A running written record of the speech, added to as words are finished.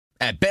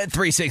At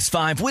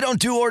Bet365, we don't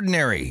do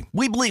ordinary.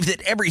 We believe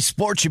that every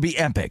sport should be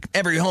epic.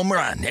 Every home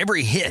run,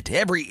 every hit,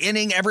 every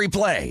inning, every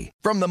play.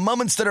 From the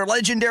moments that are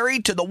legendary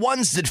to the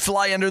ones that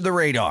fly under the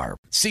radar.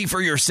 See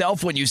for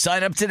yourself when you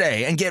sign up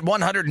today and get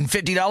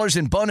 $150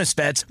 in bonus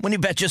bets when you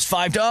bet just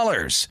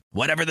 $5.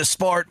 Whatever the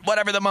sport,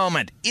 whatever the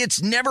moment,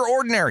 it's never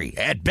ordinary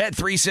at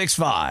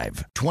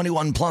Bet365.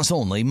 21 plus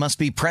only. Must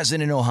be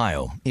present in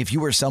Ohio. If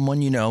you or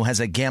someone you know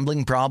has a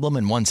gambling problem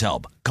and wants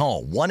help,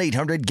 call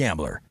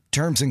 1-800-GAMBLER.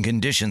 Terms and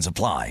conditions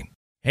apply.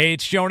 Hey,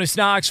 it's Jonas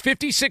Knox.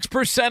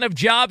 56% of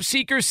job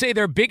seekers say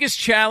their biggest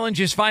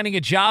challenge is finding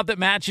a job that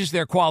matches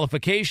their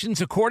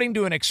qualifications, according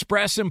to an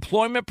Express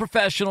Employment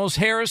Professionals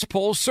Harris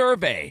Poll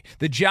survey.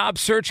 The job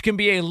search can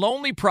be a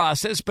lonely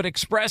process, but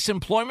Express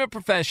Employment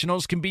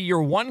Professionals can be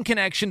your one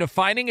connection to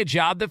finding a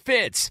job that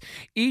fits.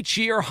 Each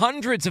year,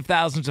 hundreds of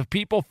thousands of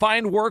people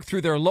find work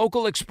through their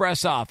local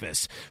Express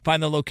office.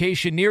 Find the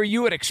location near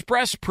you at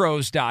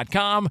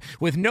expresspros.com.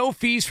 With no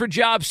fees for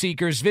job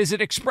seekers,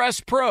 visit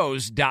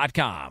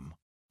expresspros.com.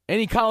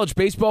 Any college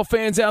baseball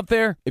fans out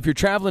there? If you're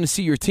traveling to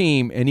see your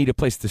team and need a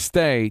place to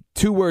stay,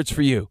 2 words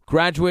for you: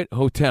 Graduate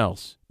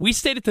Hotels. We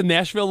stayed at the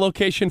Nashville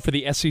location for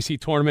the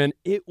SEC tournament.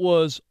 It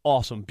was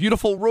awesome.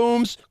 Beautiful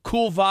rooms,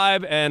 cool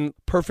vibe, and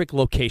perfect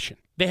location.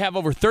 They have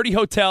over 30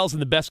 hotels in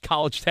the best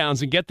college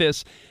towns, and get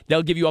this,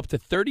 they'll give you up to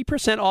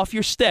 30% off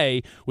your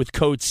stay with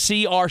code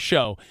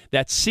CRSHOW.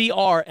 That's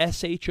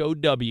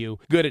CRSHOW.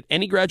 Good at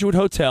any Graduate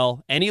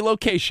Hotel, any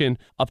location,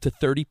 up to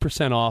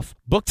 30% off.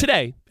 Book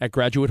today at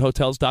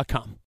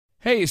graduatehotels.com.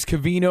 Hey, it's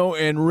Cavino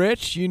and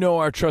Rich. You know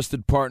our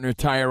trusted partner,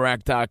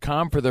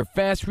 TireRack.com, for their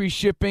fast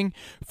reshipping,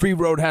 free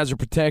road hazard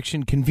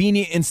protection,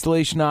 convenient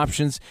installation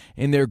options,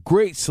 and their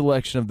great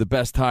selection of the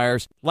best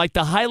tires, Like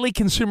the highly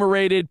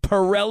consumer-rated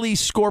Pirelli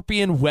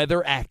Scorpion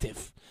Weather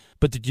Active.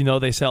 But did you know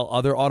they sell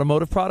other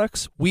automotive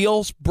products?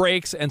 Wheels,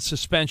 brakes, and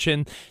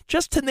suspension,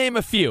 just to name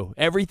a few.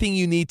 Everything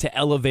you need to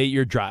elevate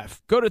your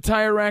drive. Go to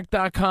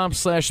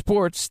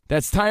TireRack.com/sports.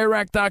 That's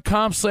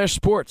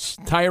TireRack.com/sports.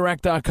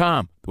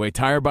 TireRack.com, the way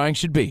tire buying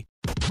should be.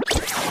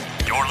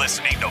 You're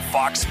listening to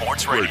Fox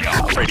Sports Radio.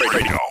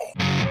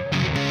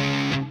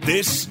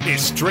 This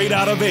is Straight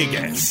Outta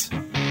Vegas.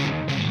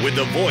 With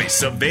the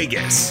voice of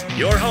Vegas,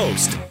 your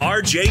host,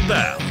 RJ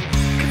Bell.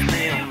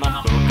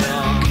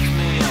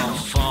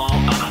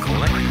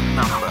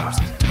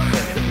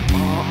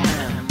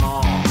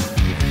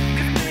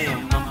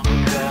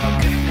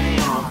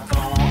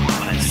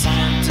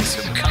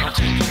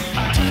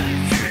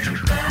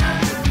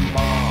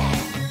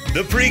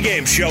 The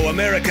pregame show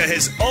America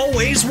has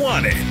always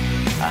wanted.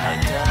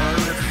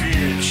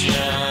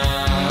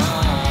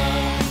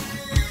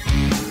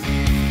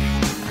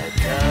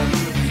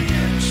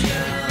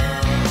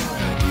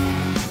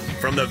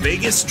 From the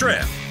Vegas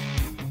Strip,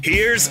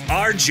 here's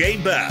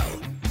RJ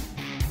Bell.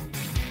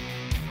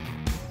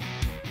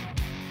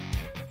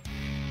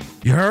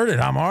 You heard it.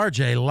 I'm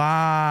RJ,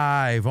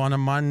 live on a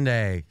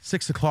Monday,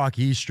 6 o'clock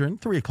Eastern,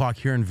 3 o'clock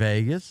here in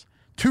Vegas,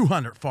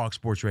 200 Fox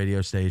Sports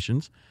radio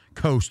stations,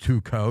 coast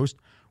to coast.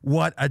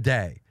 What a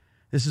day.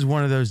 This is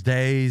one of those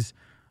days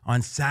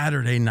on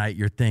Saturday night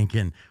you're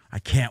thinking, I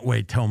can't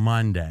wait till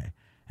Monday.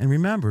 And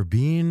remember,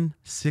 being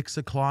 6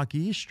 o'clock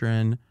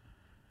Eastern,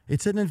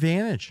 it's an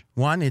advantage.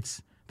 One,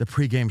 it's the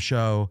pregame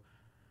show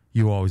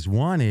you always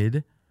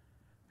wanted,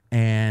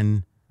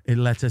 and it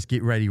lets us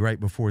get ready right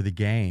before the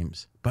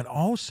games. But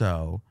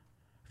also,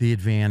 the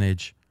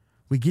advantage,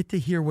 we get to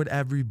hear what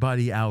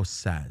everybody else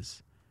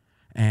says.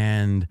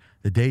 And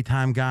the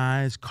daytime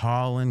guys,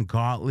 Colin,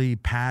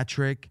 Gottlieb,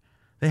 Patrick,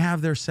 they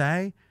have their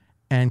say.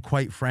 And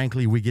quite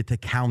frankly, we get to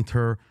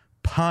counter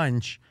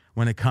punch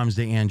when it comes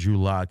to Andrew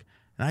Luck.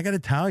 And I got to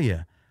tell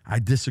you, I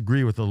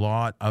disagree with a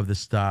lot of the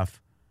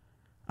stuff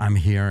I'm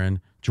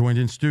hearing. Joined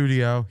in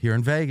studio here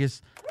in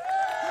Vegas,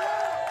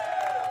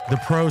 the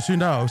pros who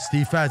know,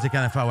 Steve Fezzik,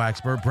 NFL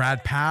expert,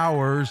 Brad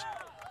Powers,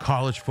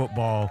 college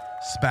football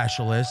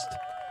specialist.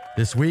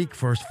 This week,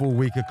 first full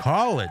week of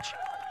college.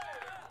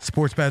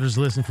 Sports bettors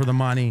listen for the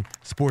money.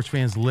 Sports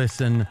fans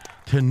listen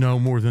to know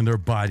more than their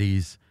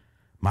buddies.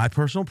 My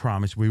personal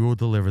promise, we will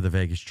deliver the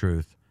Vegas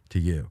truth to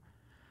you.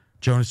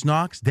 Jonas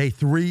Knox, day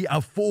 3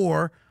 of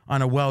 4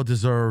 on a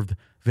well-deserved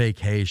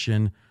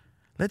vacation.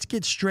 Let's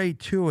get straight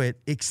to it,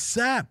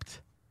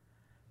 except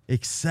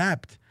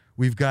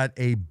we've got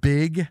a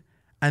big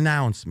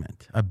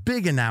announcement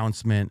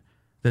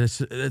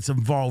that it's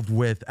involved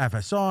with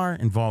FSR,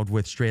 involved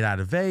with Straight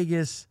Outta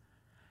Vegas,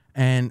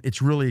 and it's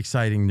really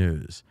exciting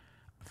news.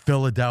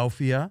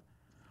 Philadelphia,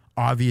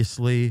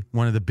 obviously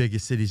one of the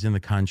biggest cities in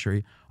the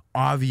country,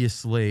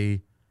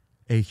 obviously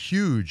a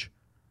huge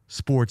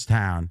sports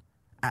town.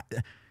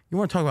 You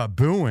want to talk about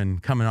booing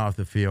coming off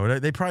the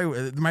field. There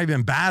might have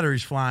been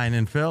batteries flying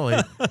in Philly.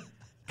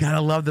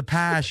 Gotta love the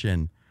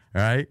passion,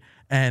 right?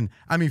 And,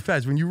 I mean,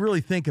 Fez, when you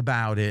really think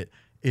about it,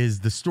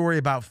 is the story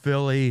about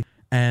Philly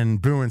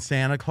and booing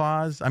Santa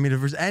Claus. I mean,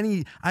 if there's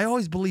any, I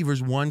always believe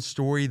there's one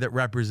story that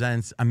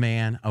represents a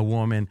man, a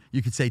woman.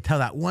 You could say, tell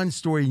that one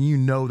story and you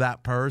know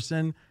that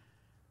person.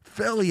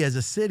 Philly as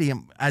a city,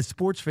 as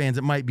sports fans,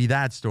 it might be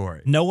that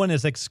story. No one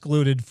is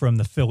excluded from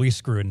the Philly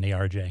scrutiny,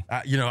 RJ.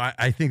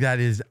 I think that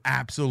is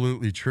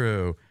absolutely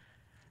true.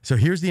 So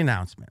here's the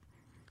announcement.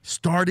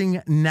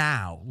 Starting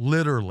now,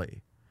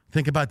 literally,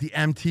 think about the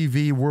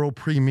MTV world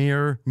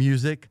premiere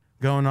music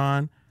going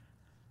on,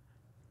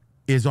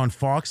 is on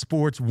Fox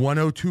Sports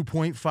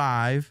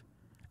 102.5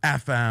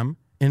 FM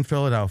in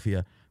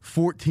Philadelphia,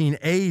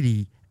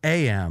 1480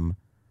 AM.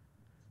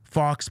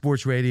 Fox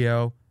Sports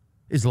Radio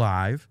is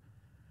live.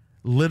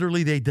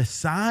 Literally, they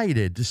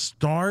decided to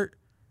start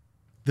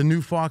the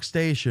new Fox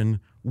station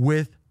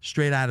with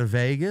Straight Out of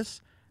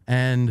Vegas.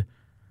 And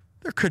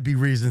there could be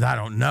reasons I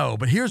don't know,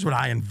 but here's what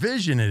I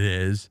envision it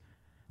is.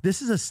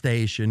 This is a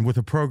station with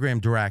a program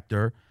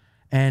director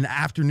and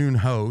afternoon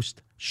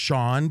host,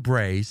 Sean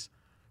Brace,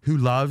 who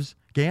loves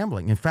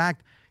gambling. In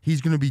fact,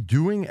 he's going to be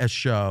doing a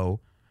show,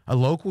 a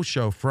local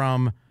show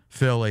from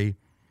Philly,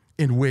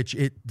 in which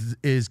it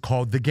is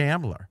called The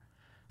Gambler.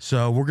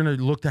 So we're going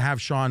to look to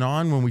have Sean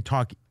on when we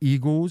talk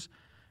Eagles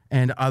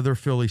and other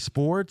Philly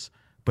sports.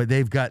 But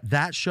they've got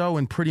that show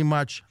and pretty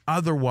much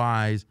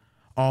otherwise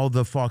all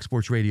the Fox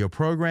Sports Radio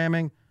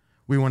programming.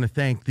 We want to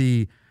thank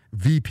the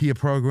VP of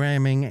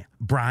Programming,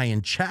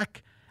 Brian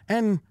Check,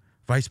 and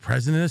Vice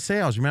President of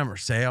Sales. Remember,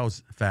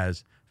 sales,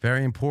 Fez,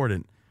 very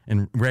important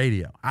in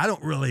radio. I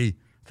don't really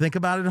think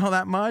about it all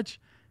that much,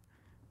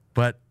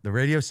 but the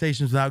radio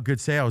stations without good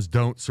sales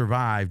don't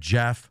survive.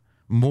 Jeff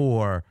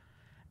Moore.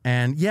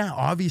 And, yeah,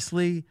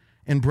 obviously,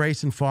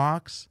 embracing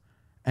Fox.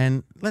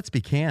 And let's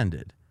be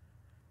candid.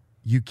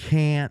 You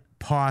can't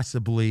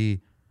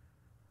possibly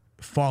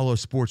follow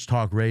sports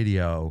talk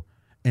radio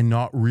and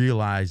not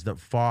realize that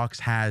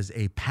Fox has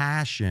a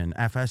passion,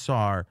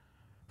 FSR,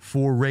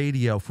 for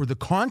radio, for the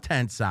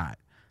content side.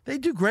 They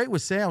do great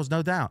with sales,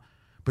 no doubt.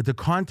 But the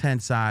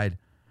content side,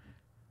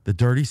 the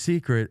dirty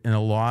secret in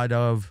a lot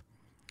of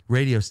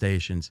radio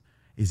stations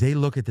is they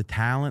look at the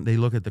talent, they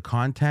look at the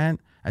content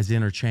as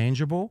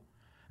interchangeable,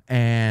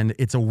 and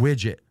it's a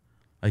widget,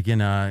 like in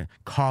a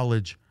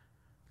college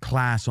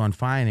class on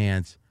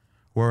finance.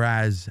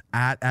 Whereas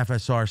at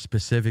FSR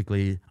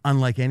specifically,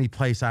 unlike any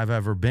place I've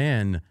ever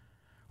been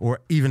or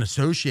even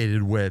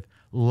associated with,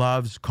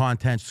 loves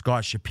content.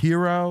 Scott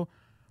Shapiro,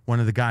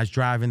 one of the guys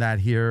driving that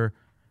here,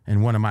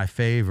 and one of my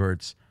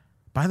favorites.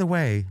 By the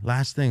way,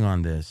 last thing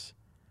on this,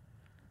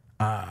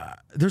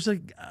 there's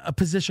a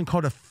position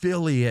called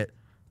affiliate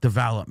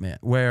development,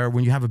 where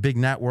when you have a big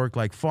network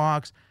like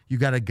Fox, you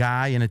got a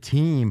guy and a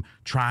team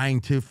trying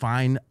to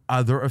find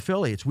other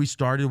affiliates. We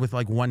started with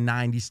like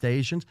 190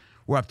 stations.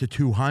 We're up to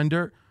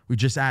 200. We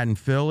just added in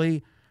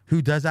Philly.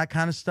 Who does that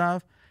kind of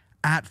stuff?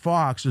 At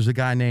Fox, there's a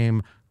guy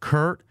named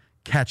Kurt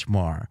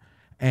Ketchmar.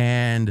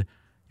 And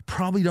you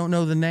probably don't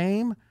know the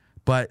name,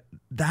 but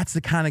that's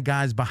the kind of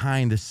guys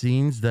behind the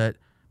scenes that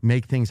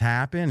make things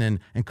happen.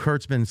 And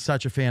Kurt's been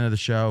such a fan of the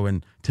show.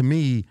 And to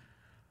me,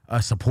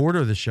 a supporter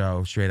of the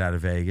show, Straight Out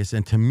of Vegas.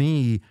 And to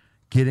me,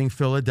 getting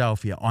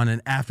Philadelphia on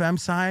an FM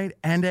side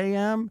and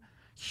AM,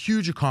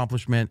 huge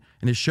accomplishment.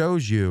 And it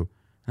shows you,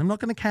 I'm not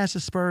going to cast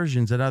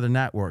aspersions at other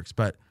networks,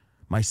 but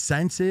my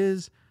sense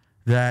is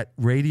that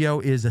radio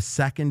is a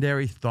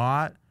secondary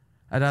thought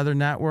at other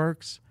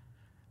networks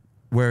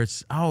where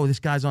it's, oh, this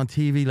guy's on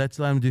TV, let's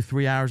let him do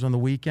 3 hours on the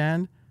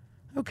weekend.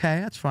 Okay,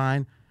 that's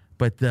fine.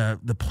 But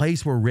the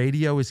place where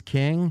radio is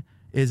king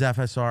is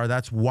FSR.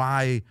 That's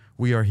why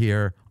we are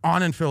here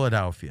on in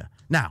Philadelphia.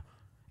 Now,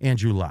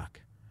 Andrew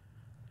Luck.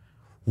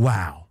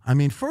 Wow. I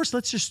mean, first,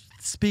 let's just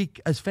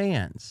speak as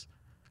fans,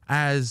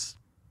 as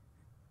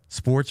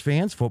sports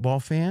fans, football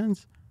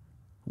fans.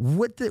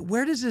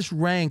 Where does this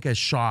rank as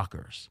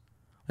shockers?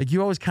 Like,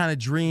 you always kind of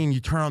dream, you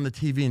turn on the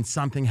TV and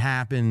something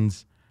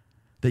happens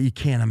that you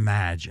can't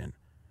imagine.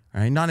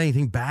 All right? Not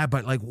anything bad,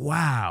 but like,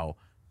 wow,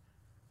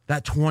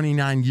 that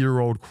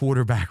 29-year-old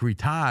quarterback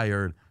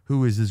retired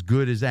who is as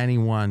good as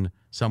anyone,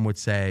 some would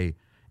say,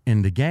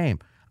 in the game.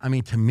 I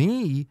mean, to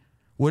me,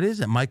 what is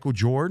it? Michael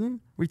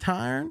Jordan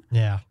retiring?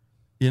 Yeah.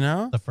 You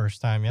know? The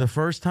first time, yeah. The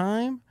first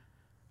time?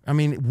 I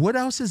mean, what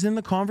else is in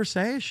the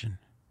conversation?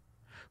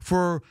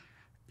 For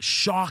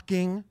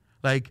shocking,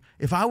 like,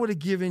 if I would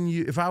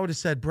have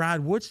said,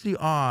 Brad, what's the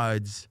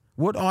odds?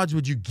 What odds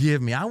would you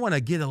give me? I want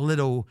to get a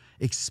little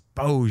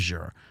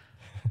exposure.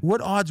 What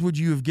odds would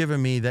you have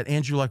given me that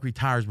Andrew Luck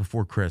retires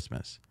before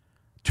Christmas?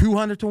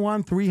 200 to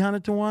 1,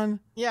 300 to 1?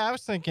 Yeah, I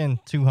was thinking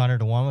 200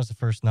 to 1 was the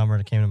first number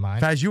that came to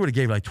mind. Faz, you would have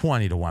gave like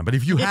 20 to 1, but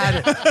if you had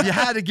it, you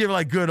had to give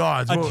like good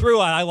odds.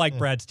 I like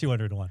Brad's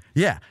 200 to 1.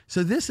 Yeah.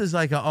 So this is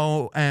like an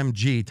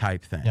OMG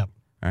type thing. Yep.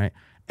 Right.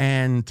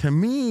 And to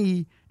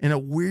me, in a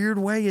weird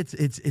way,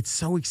 it's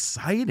so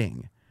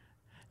exciting.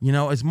 You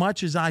know, as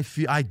much as I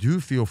do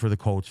feel for the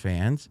Colts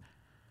fans.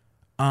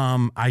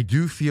 I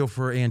do feel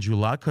for Andrew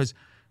Luck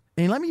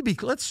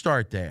let's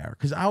start there,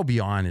 because I'll be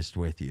honest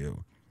with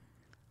you.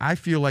 I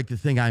feel like the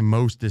thing I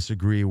most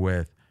disagree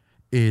with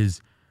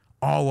is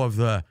all of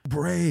the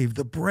brave,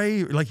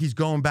 like he's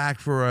going back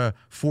for a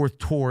fourth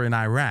tour in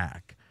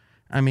Iraq.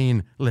 I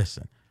mean,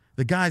 listen,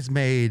 the guy's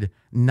made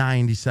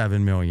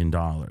 $97 million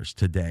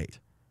to date.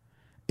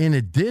 In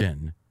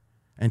addition,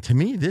 And to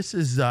me, this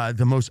is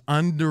the most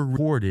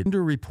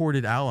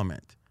underreported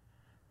element.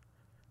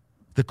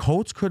 The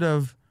Colts could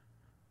have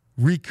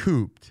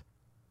recouped,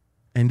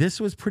 and this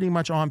was pretty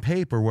much on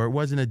paper where it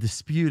wasn't a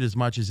dispute as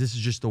much as this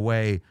is just the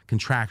way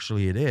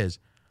contractually it is,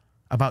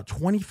 about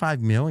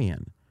 $25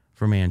 million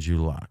from Andrew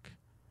Luck.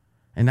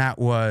 And that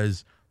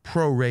was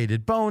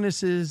prorated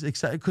bonuses,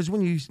 etc. Because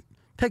when you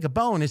take a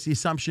bonus, the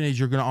assumption is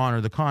you're going to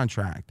honor the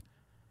contract.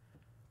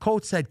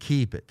 Colts said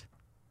keep it.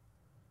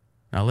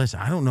 Now, listen,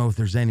 I don't know if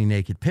there's any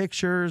naked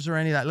pictures or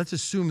any of that. Let's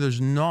assume there's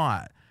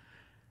not.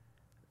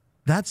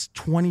 That's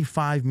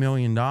 $25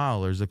 million.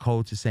 The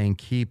Colts is saying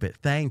keep it.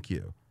 Thank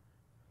you.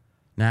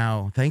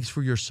 Now, thanks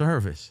for your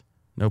service.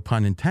 No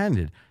pun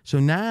intended.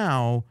 So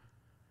now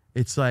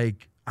it's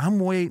like I'm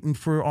waiting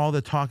for all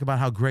the talk about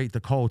how great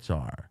the Colts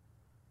are.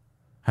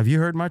 Have you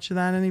heard much of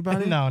that,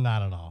 anybody? No,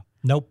 not at all.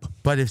 Nope.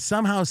 But if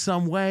somehow,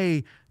 some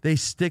way they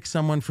stick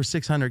someone for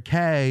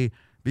 $600K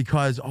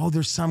because,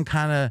 there's some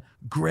kind of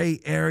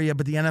gray area,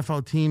 but the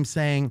NFL team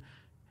saying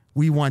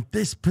we want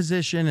this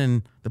position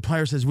and the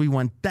player says we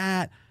want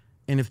that,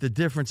 and if the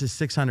difference is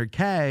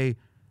 $600K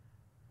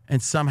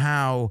and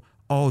somehow,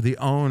 the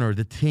owner,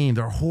 the team,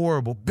 they're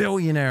horrible,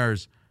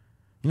 billionaires,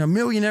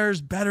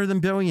 millionaires better than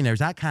billionaires,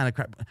 that kind of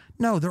crap.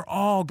 No, they're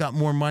all got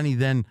more money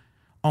than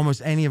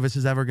almost any of us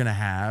is ever going to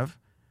have.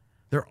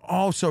 They're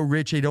all so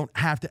rich they don't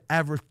have to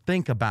ever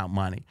think about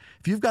money.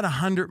 If you've got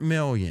 $100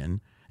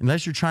 million,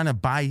 unless you're trying to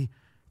buy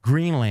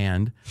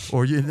Greenland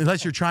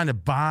unless you're trying to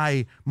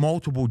buy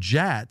multiple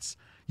jets,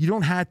 you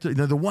don't have to.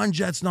 The one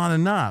jet's not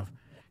enough.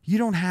 You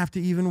don't have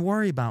to even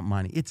worry about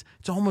money. It's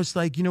almost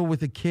like,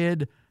 with a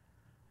kid.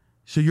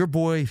 So your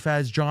boy,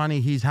 Fez,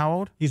 Johnny, he's how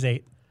old? He's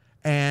 8.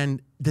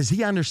 And does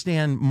he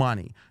understand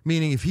money?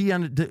 Meaning if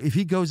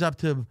he goes up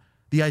to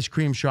the ice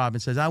cream shop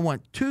and says, I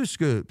want 2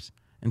 scoops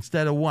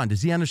instead of 1,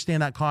 does he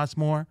understand that costs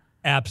more?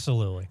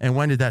 Absolutely. And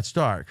when did that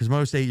start? Because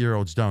most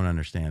 8-year-olds don't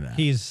understand that.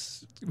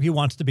 He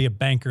wants to be a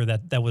banker.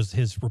 That was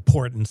his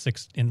report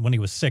when he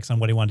was 6 on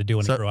what he wanted to do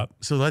when he grew up.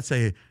 So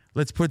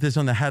let's put this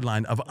on the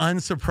headline of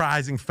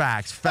unsurprising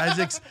facts.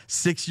 Fezzik's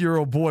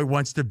 6-year-old boy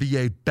wants to be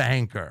a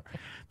banker.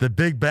 The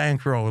big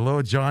bankroll,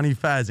 little Johnny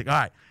Fezzik. All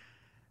right.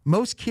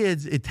 Most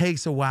kids, it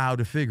takes a while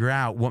to figure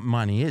out what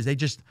money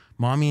is.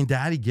 Mommy and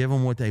daddy give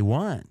them what they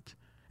want.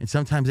 And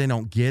sometimes they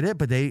don't get it,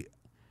 but they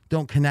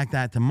don't connect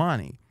that to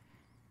money.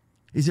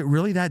 Is it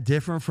really that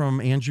different from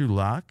Andrew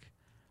Luck?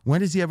 When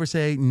does he ever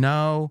say,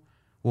 no,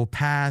 we'll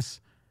pass,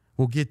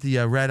 we'll get the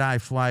red-eye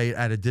flight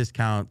at a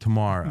discount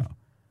tomorrow?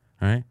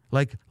 All right?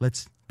 Like,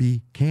 let's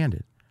be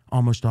candid.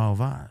 Almost all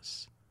of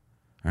us.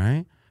 All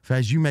right?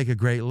 Fez, you make a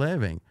great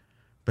living,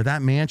 but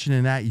that mansion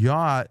and that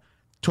yacht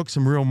took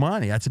some real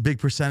money. That's a big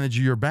percentage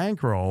of your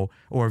bankroll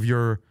or of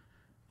your,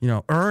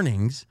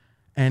 earnings.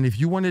 And if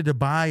you wanted to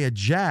buy a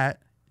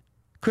jet,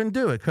 couldn't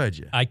do it, could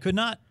you? I could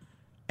not.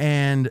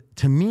 And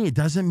to me, it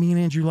doesn't mean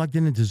Andrew Luck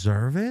didn't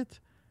deserve it,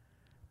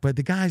 but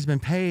the guy's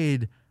been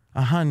paid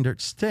 100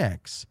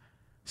 sticks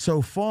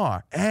so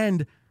far.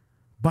 And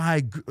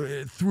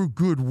through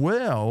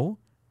goodwill,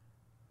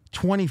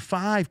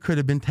 25 could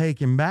have been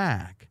taken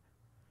back.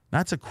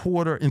 That's a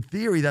quarter. In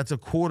theory, that's a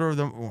quarter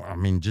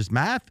of just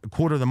math, a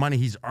quarter of the money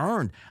he's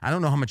earned. I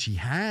don't know how much he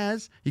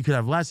has. He could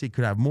have less. He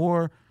could have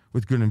more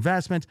with good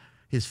investments.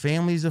 His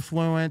family's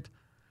affluent.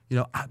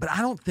 But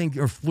I don't think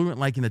they're fluent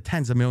like in the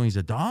tens of millions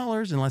of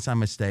dollars, unless I'm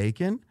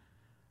mistaken,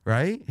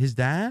 right? His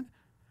dad?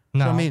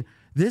 No.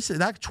 So,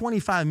 that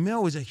 25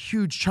 mil is a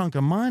huge chunk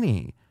of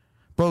money,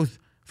 both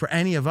for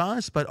any of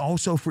us, but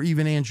also for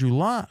even Andrew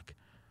Luck.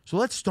 So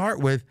let's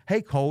start with,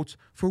 hey, Colts,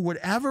 for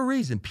whatever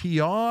reason,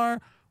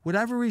 PR,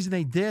 whatever reason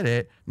they did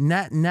it,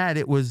 net,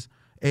 it was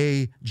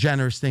a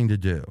generous thing to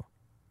do.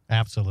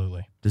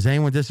 Absolutely. Does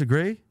anyone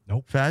disagree?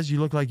 Nope. Faz, you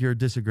look like you're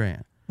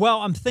disagreeing.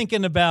 Well, I'm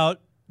thinking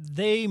about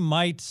they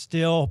might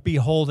still be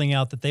holding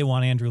out that they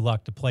want Andrew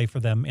Luck to play for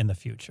them in the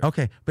future.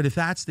 Okay, but if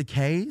that's the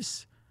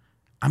case,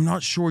 I'm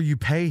not sure you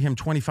pay him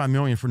 $25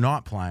 million for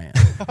not playing.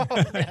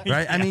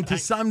 Right? To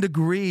some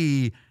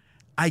degree,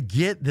 I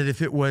get that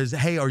if it was,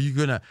 hey, are you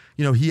going to,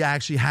 he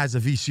actually has a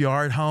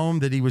VCR at home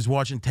that he was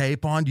watching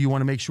tape on. Do you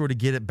want to make sure to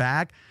get it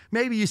back?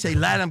 Maybe you say,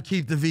 let him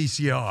keep the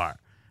VCR.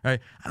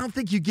 Right? I don't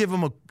think you give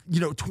him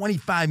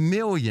 $25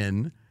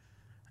 million.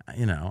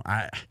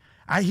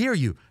 I hear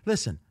you.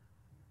 Listen.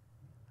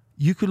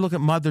 You could look at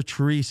Mother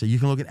Teresa. You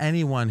can look at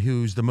anyone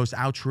who's the most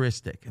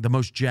altruistic, the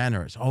most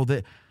generous.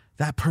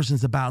 That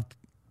person's about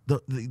the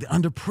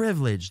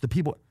underprivileged, the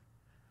people.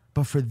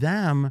 But for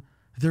them,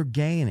 they're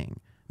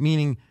gaining.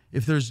 Meaning,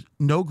 if there's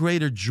no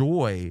greater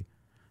joy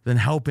than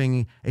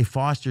helping a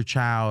foster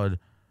child,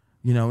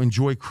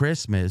 enjoy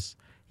Christmas,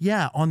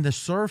 yeah, on the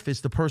surface,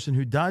 the person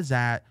who does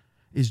that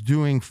is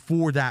doing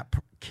for that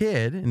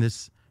kid in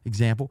this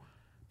example,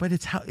 but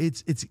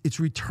it's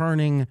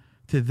returning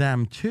to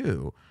them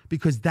too,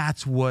 because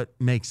that's what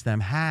makes them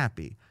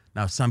happy.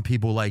 Now, some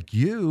people like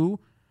you,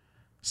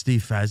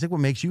 Steve Fezzik, what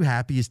makes you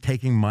happy is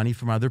taking money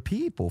from other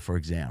people, for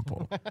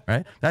example,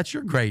 right? That's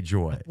your great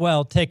joy.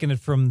 Well, taking it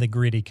from the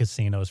greedy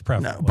casinos,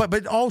 probably. No,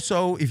 but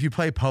also, if you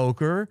play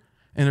poker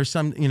And there's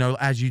some,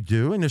 as you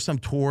do, and there's some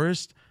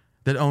tourist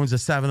that owns a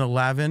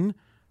 7-Eleven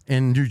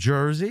in New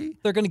Jersey.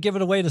 They're going to give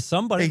it away to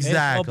somebody.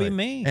 Exactly. It'll be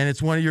me. And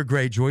it's one of your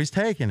great joys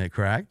taking it,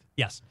 correct?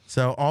 Yes.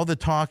 So all the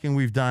talking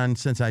we've done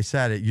since I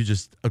said it, you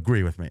just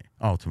agree with me,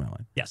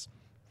 ultimately. Yes.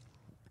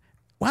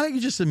 Why don't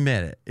you just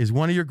admit it? Is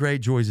one of your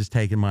great joys is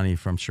taking money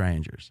from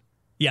strangers?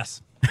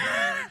 Yes.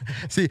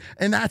 See,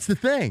 and that's the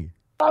thing.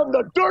 I'm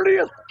the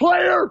dirtiest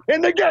player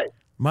in the game.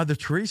 Mother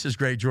Teresa's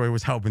great joy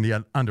was helping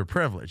the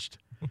underprivileged.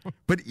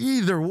 But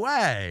either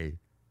way,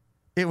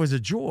 it was a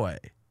joy.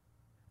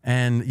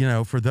 And,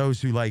 for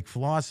those who like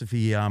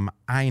philosophy,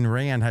 Ayn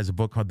Rand has a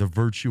book called The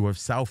Virtue of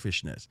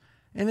Selfishness.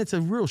 And it's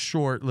a real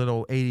short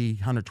little 80,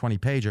 120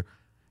 pager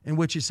in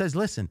which it says,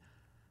 listen,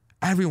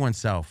 everyone's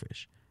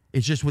selfish.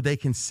 It's just what they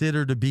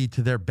consider to be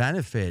to their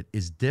benefit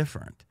is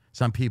different.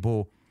 Some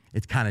people,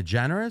 it's kind of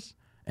generous.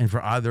 And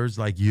for others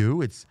like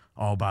you, it's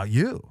all about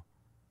you.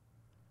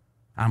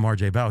 I'm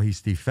RJ Bell. He's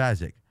Steve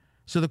Fezzik.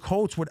 So the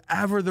Colts,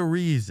 whatever the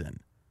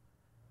reason,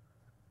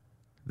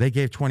 they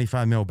gave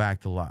 $25 million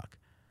back to Luck.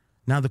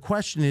 Now, the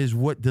question is,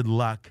 what did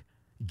Luck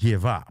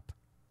give up?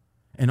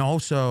 And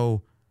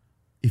also,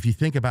 if you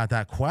think about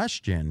that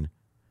question,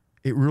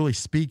 it really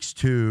speaks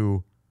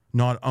to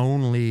not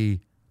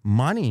only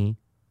money,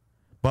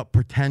 but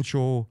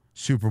potential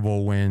Super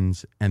Bowl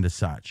wins and the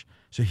such.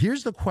 So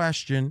here's the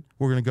question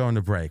we're going to go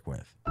into break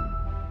with.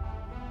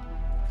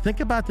 Think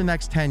about the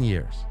next 10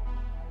 years.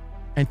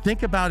 And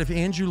think about if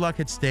Andrew Luck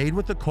had stayed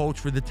with the Colts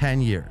for the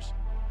 10 years.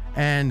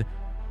 And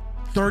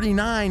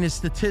 39 is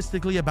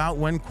statistically about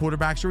when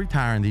quarterbacks are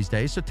retiring these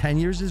days, so 10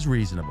 years is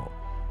reasonable.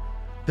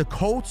 The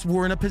Colts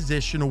were in a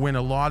position to win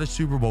a lot of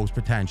Super Bowls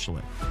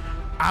potentially.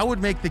 I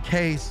would make the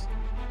case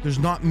there's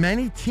not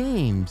many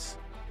teams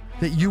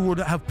that you would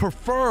have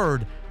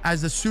preferred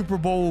as a Super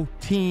Bowl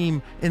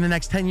team in the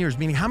next 10 years,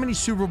 meaning how many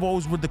Super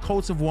Bowls would the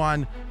Colts have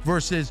won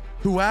versus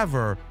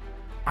whoever.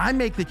 I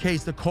make the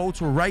case the Colts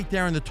were right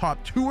there in the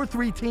top 2 or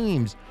 3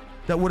 teams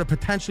that would have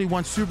potentially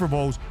won Super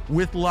Bowls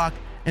with Luck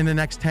in the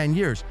next 10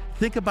 years.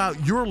 Think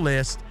about your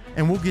list,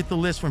 and we'll get the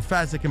list from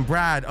Fezzik and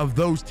Brad of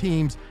those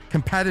teams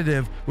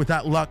competitive with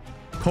that Luck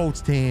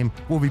Colts team.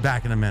 We'll be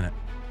back in a minute.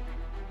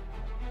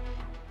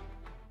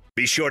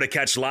 Be sure to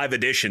catch live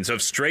editions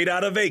of Straight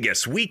Outta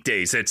Vegas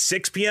weekdays at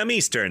 6 p.m.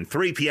 Eastern,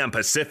 3 p.m.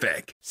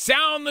 Pacific.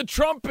 Sound the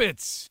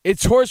trumpets!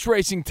 It's horse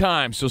racing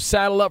time, so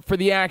saddle up for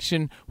the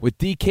action with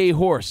DK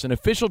Horse, an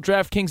official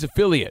DraftKings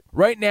affiliate.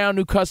 Right now,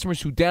 new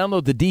customers who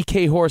download the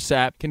DK Horse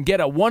app can get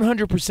a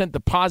 100%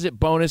 deposit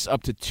bonus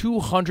up to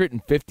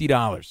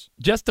 $250.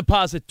 Just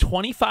deposit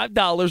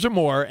 $25 or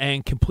more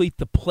and complete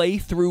the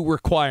playthrough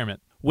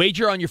requirement.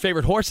 Wager on your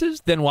favorite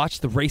horses, then watch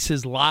the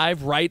races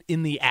live right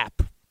in the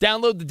app.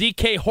 Download the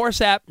DK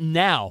Horse app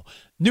now.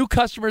 New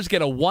customers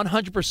get a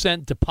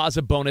 100%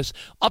 deposit bonus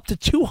up to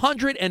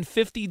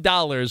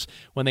 $250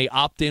 when they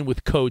opt in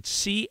with code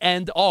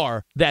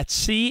C&R. That's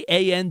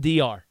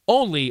C-A-N-D-R.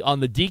 Only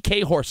on the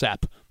DK Horse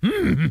app.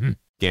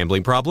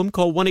 Gambling problem?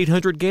 Call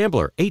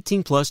 1-800-GAMBLER.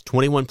 18 plus,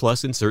 21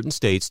 plus in certain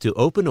states to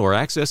open or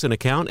access an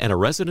account and a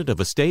resident of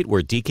a state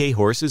where DK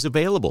Horse is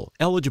available.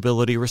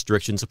 Eligibility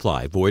restrictions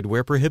apply. Void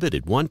where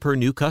prohibited. One per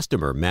new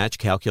customer. Match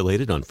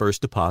calculated on first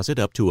deposit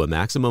up to a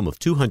maximum of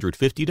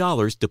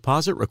 $250.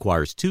 Deposit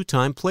requires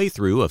 2-time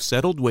playthrough of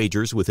settled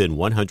wagers within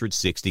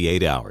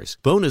 168 hours.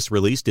 Bonus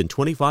released in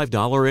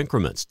 $25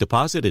 increments.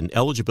 Deposit and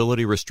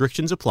eligibility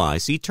restrictions apply.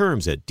 See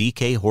terms at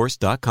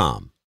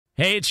dkhorse.com.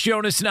 Hey, it's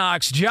Jonas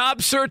Knox.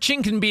 Job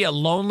searching can be a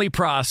lonely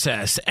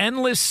process.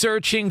 Endless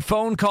searching,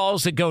 phone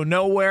calls that go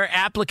nowhere,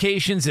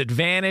 applications that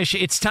vanish.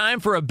 It's time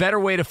for a better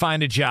way to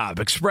find a job.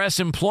 Express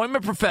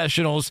Employment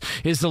Professionals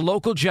is the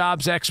local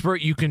jobs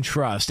expert you can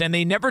trust, and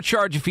they never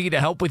charge a fee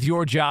to help with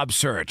your job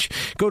search.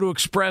 Go to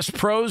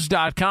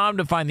expresspros.com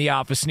to find the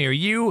office near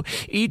you.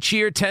 Each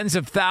year, tens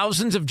of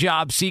thousands of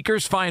job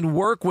seekers find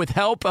work with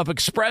help of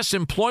Express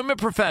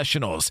Employment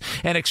Professionals,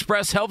 and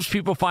Express helps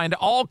people find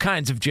all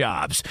kinds of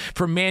jobs,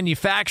 from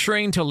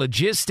manufacturing to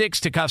logistics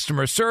to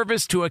customer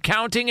service to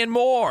accounting and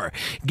more.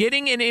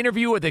 Getting an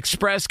interview with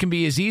Express can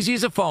be as easy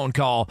as a phone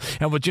call,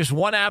 and with just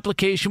one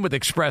application with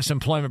Express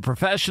Employment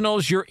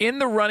Professionals, you're in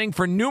the running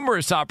for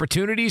numerous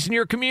opportunities in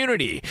your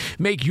community.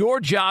 Make your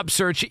job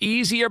search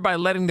easier by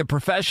letting the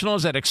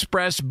professionals at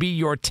Express be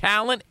your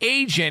talent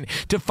agent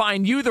to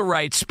find you the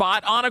right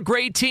spot on a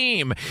great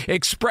team.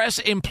 Express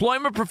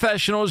Employment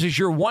Professionals is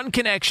your one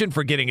connection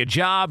for getting a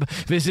job.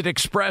 Visit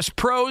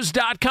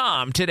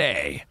expresspros.com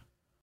today.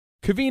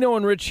 Covino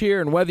and Rich here,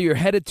 and whether you're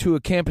headed to a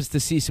campus to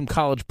see some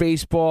college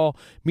baseball,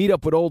 meet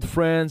up with old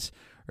friends,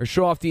 or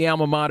show off the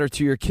alma mater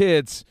to your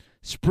kids,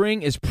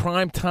 spring is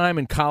prime time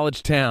in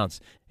college towns.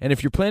 And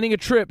if you're planning a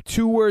trip,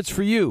 2 words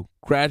for you: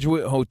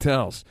 Graduate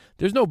Hotels.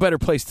 There's no better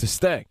place to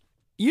stay.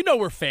 You know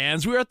we're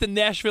fans. We were at the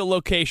Nashville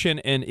location,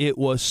 and it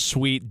was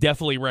sweet.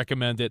 Definitely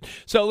recommend it.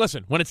 So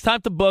listen, when it's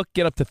time to book,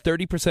 get up to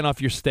 30% off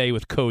your stay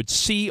with code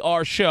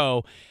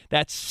CRSHOW.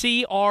 That's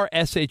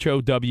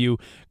CRSHOW.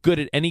 Good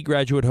at any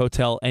Graduate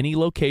Hotel, any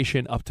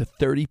location, up to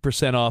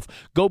 30% off.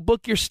 Go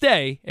book your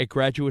stay at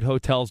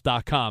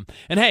graduatehotels.com.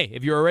 And hey,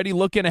 if you're already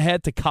looking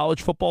ahead to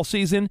college football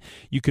season,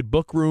 you could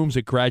book rooms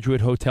at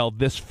Graduate Hotel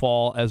this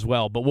fall as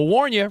well. But we'll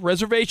warn you,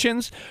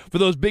 reservations for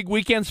those big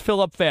weekends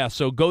fill up fast,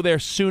 so go there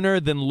sooner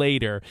than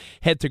later.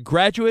 Head to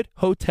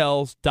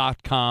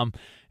graduatehotels.com.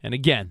 And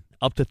again,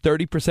 up to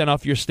 30%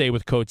 off your stay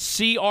with code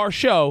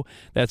CRSHOW.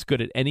 That's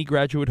good at any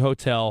Graduate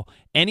Hotel,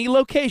 any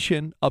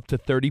location, up to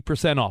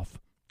 30% off.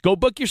 Go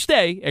book your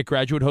stay at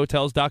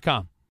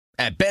graduatehotels.com.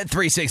 At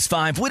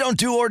Bet365, we don't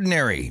do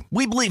ordinary.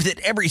 We believe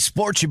that every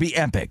sport should be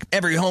epic.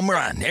 Every home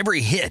run,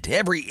 every hit,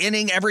 every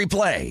inning, every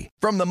play.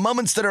 From the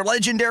moments that are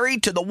legendary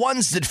to the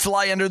ones that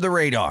fly under the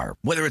radar.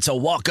 Whether it's a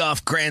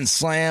walk-off grand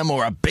slam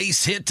or a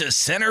base hit to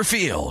center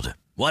field.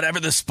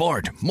 Whatever the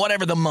sport,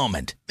 whatever the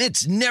moment.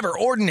 It's never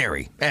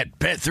ordinary at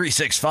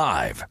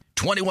Bet365.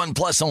 21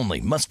 plus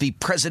only. Must be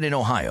present in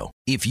Ohio.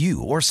 If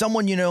you or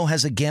someone you know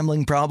has a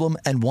gambling problem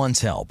and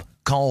wants help,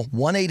 call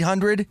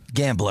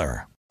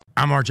 1-800-GAMBLER.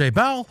 I'm RJ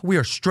Bell. We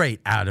are straight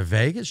out of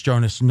Vegas.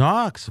 Jonas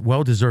Knox,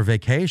 well-deserved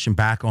vacation,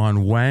 back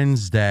on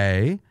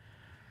Wednesday.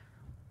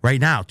 Right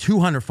now,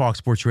 200 Fox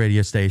Sports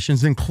radio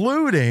stations,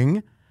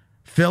 including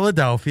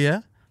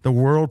Philadelphia, the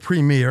world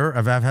premiere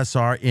of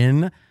FSR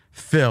in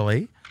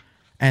Philly.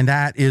 And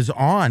that is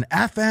on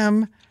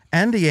FM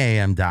and the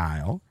AM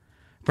dial.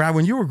 Brad,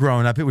 when you were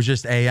growing up, it was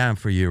just AM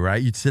for you,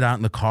 right? You'd sit out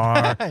in the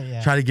car,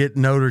 try to get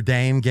Notre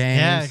Dame games.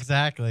 Yeah,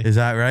 exactly. Is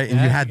that right? And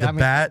yeah, you had the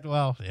bat.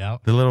 Well, yeah.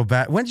 The little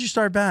bat. When did you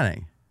start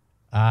batting?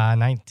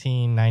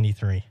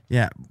 1993.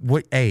 Yeah.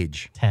 What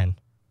age? 10.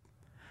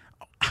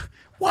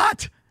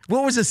 What?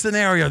 What was the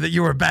scenario that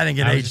you were batting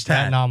at I was age just 10?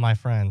 betting all my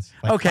friends.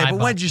 Like okay, but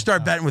when did you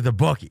start betting with a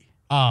bookie?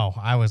 Oh,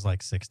 I was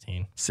like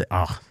 16.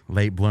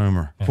 Late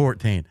bloomer.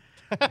 14.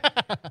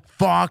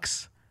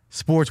 Fox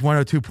Sports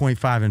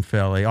 102.5 in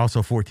Philly, also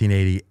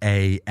 1480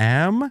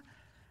 AM,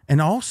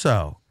 and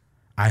also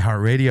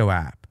iHeartRadio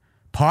app.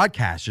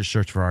 Podcast, just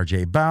search for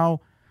RJ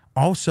Bell.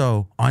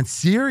 Also on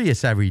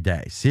Sirius every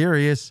day.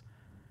 Sirius,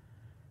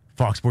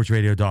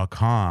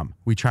 foxsportsradio.com.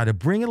 We try to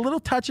bring a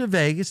little touch of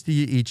Vegas to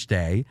you each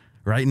day.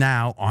 Right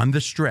now on the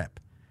Strip,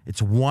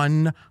 it's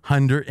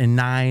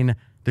 109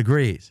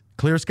 degrees.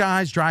 Clear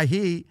skies, dry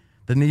heat.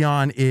 The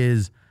neon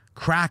is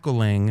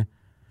crackling.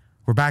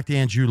 We're back to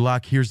Andrew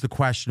Luck. Here's the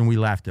question we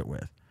left it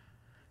with.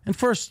 And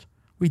first,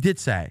 we did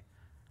say,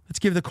 let's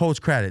give the Colts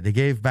credit. They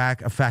gave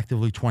back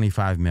effectively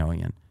 $25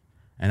 million.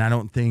 And I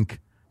don't think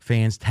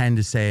fans tend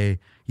to say,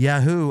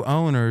 Yahoo,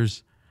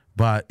 owners.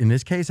 But in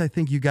this case, I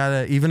think you got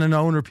to, even an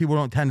owner people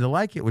don't tend to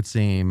like, it would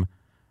seem.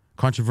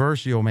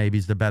 Controversial maybe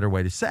is the better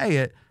way to say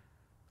it.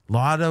 A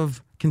lot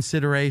of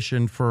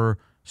consideration for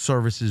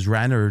services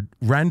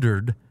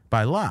rendered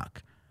by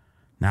Luck.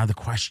 Now the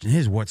question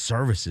is, what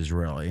services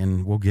really?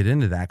 And we'll get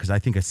into that because I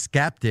think a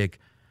skeptic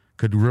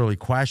could really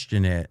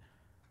question it.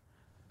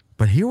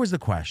 But here was the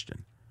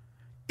question.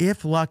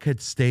 If Luck had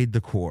stayed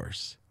the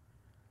course,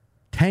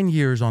 10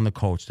 years on the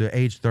Colts to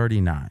age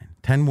 39,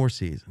 10 more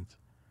seasons,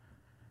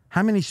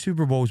 how many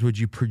Super Bowls would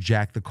you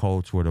project the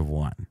Colts would have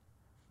won?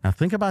 Now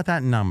think about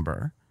that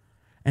number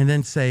and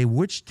then say,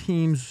 which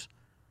teams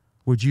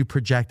would you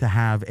project to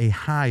have a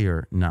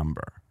higher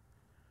number?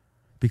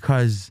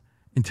 Because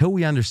until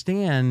we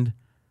understand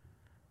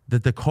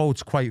that the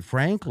Colts, quite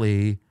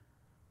frankly,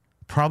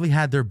 probably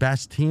had their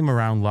best team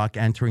around Luck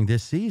entering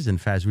this season.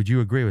 Fez, would you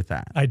agree with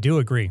that? I do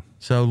agree.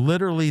 So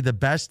literally the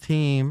best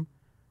team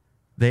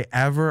they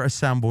ever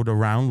assembled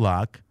around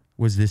Luck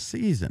was this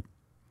season.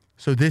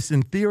 So this,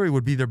 in theory,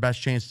 would be their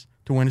best chance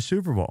to win a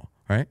Super Bowl,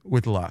 right,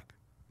 with Luck.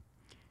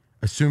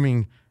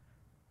 Assuming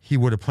he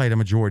would have played a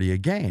majority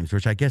of games,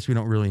 which I guess we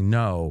don't really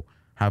know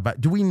how bad.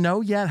 Do we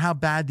know yet how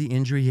bad the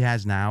injury he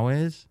has now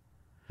is?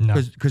 No.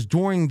 Because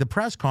during the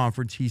press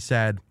conference, he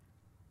said,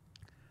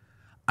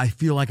 I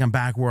feel like I'm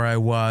back where I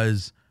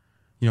was,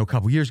 a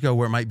couple years ago,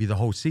 where it might be the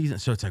whole season.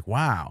 So it's like,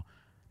 wow.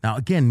 Now,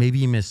 again, maybe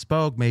he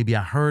misspoke. Maybe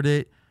I heard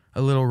it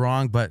a little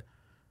wrong. But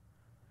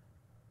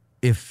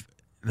if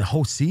the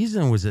whole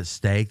season was at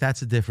stake,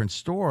 that's a different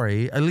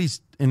story, at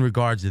least in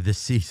regards to this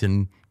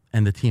season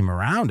and the team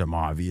around him,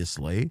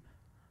 obviously.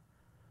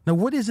 Now,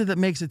 what is it that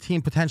makes a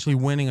team potentially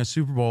winning a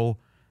Super Bowl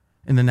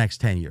in the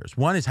next 10 years?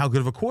 One is how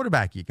good of a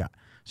quarterback you got.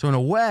 So in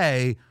a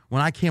way,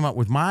 when I came up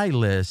with my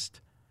list,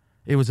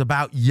 it was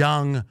about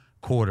young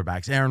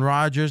quarterbacks. Aaron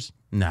Rodgers?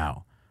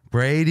 No.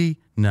 Brady?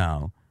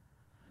 No.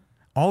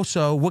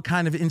 Also, what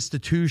kind of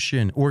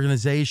institution,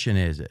 organization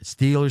is it?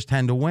 Steelers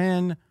tend to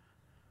win.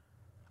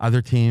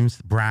 Other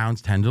teams,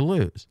 Browns, tend to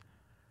lose.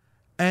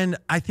 And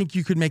I think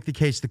you could make the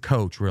case the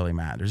coach really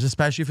matters,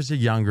 especially if it's a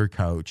younger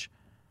coach.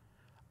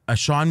 A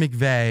Sean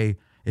McVay,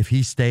 if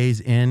he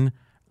stays in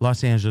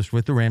Los Angeles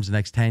with the Rams the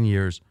next 10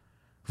 years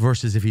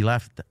versus if he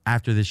left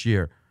after this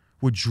year,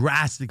 would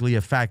drastically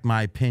affect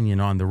my opinion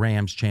on the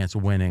Rams' chance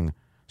of winning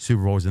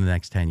Super Bowls in the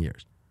next 10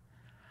 years.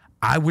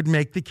 I would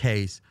make the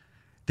case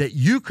that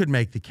you could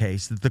make the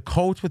case that the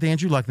Colts with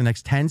Andrew Luck the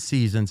next 10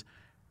 seasons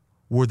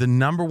were the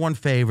number one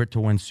favorite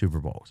to win Super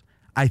Bowls.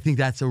 I think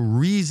that's a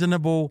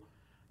reasonable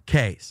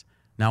case.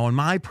 Now, on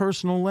my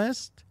personal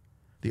list,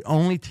 the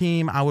only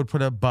team I would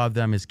put above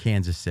them is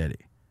Kansas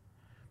City.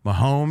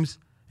 Mahomes,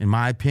 in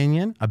my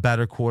opinion, a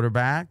better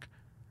quarterback,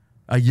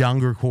 a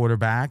younger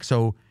quarterback.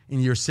 So in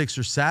year 6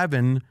 or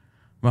 7,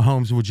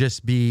 Mahomes will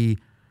just be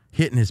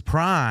hitting his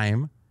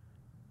prime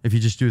if you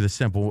just do the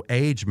simple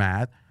age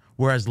math,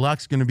 whereas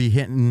Luck's going to be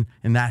hitting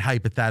in that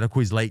hypothetical,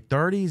 he's late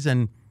 30s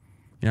and,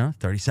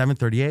 37,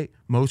 38.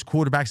 Most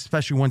quarterbacks,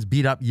 especially ones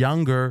beat up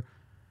younger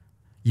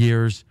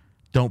years,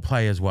 don't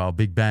play as well.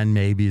 Big Ben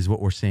maybe is what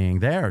we're seeing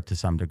there to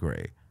some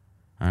degree.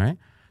 All right?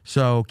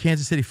 So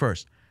Kansas City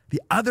first.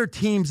 The other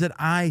teams that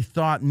I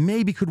thought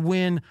maybe could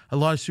win a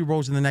lot of Super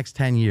Bowls in the next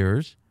 10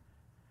 years,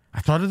 I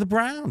thought of the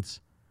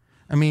Browns.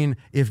 I mean,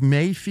 if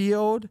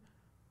Mayfield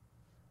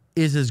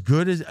is as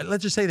good as,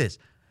 let's just say this,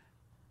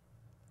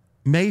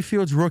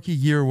 Mayfield's rookie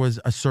year was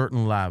a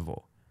certain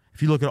level.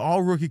 If you look at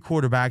all rookie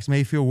quarterbacks,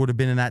 Mayfield would have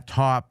been in that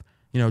top,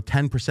 10%,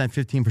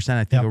 15%,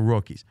 I think, of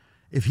rookies.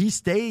 If he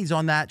stays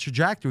on that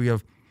trajectory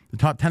of the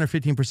top 10 or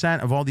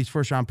 15% of all these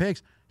first-round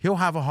picks, he'll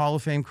have a Hall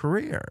of Fame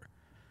career.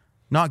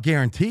 Not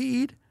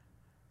guaranteed,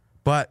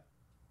 but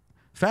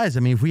Fez, I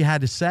mean, if we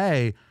had to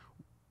say,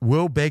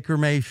 will Baker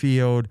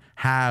Mayfield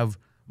have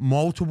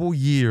multiple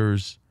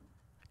years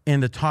in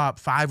the top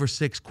 5 or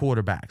 6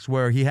 quarterbacks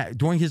where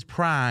during his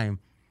prime,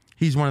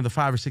 he's one of the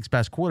 5 or 6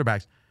 best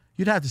quarterbacks?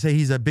 You'd have to say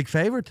he's a big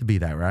favorite to be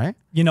that, right?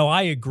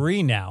 I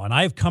agree now, and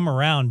I've come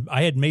around.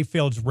 I had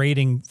Mayfield's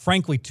rating,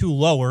 frankly, too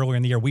low earlier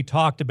in the year. We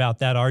talked about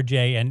that,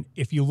 RJ, and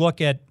if you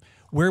look at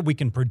where we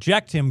can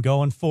project him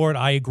going forward,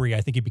 I agree. I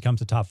think he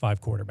becomes a top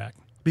 5 quarterback.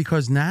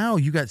 Because now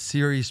you got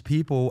serious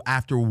people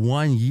after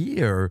 1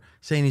 year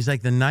saying he's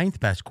like the 9th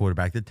best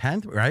quarterback, the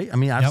 10th, right? I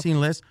mean, I've seen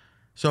lists.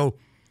 So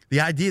the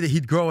idea that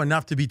he'd grow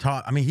enough to be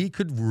top, I mean, he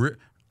could,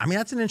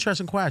 that's an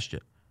interesting question.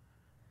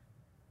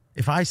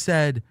 If I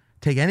said,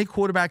 take any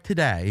quarterback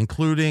today,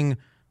 including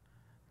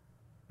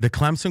the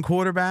Clemson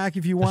quarterback,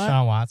 if you want.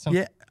 Deshaun Watson?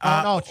 Yeah.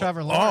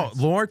 Trevor Lawrence.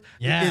 Oh, Lawrence.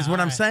 Yeah, Is what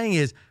I'm saying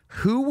is,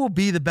 who will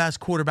be the best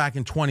quarterback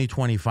in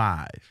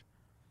 2025?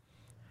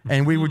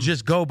 And we would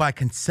just go by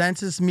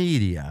consensus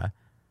media.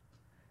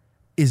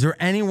 Is there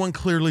anyone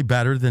clearly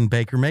better than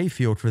Baker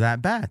Mayfield for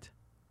that bet?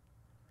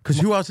 Because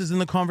who else is in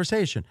the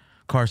conversation?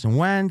 Carson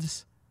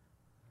Wentz,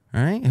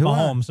 right?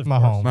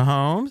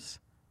 Mahomes.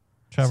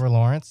 Trevor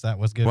Lawrence, that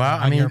was good. Well,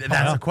 I mean,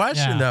 that's a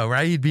question, though,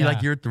 right? He'd be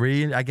like year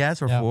 3, I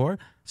guess, or 4.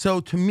 So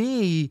to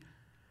me,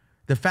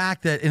 the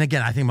fact that, and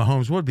again, I think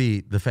Mahomes would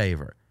be the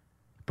favorite,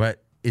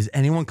 but is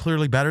anyone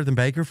clearly better than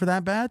Baker for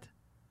that bet?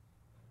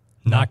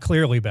 Not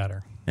clearly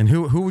better. And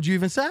who would you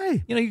even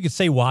say? You could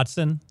say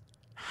Watson.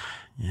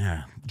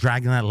 Yeah,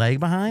 dragging that leg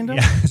behind him?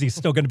 Yeah, because he's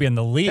still going to be in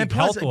the league and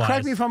plus, health-wise.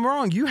 Correct me if I'm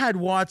wrong. You had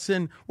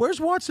Watson. Where's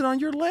Watson on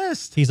your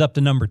list? He's up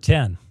to number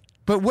 10.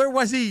 But where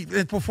was he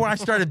before I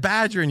started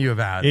badgering you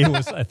about it? He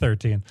was at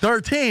 13.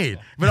 13.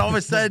 But all of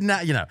a sudden,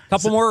 a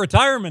couple more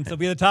retirements, he'll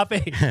be the top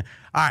 8. All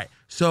right.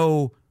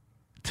 So,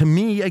 to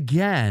me,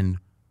 again,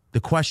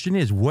 the question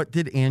is, what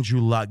did Andrew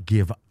Luck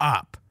give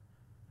up?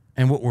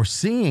 And what we're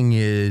seeing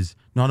is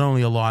not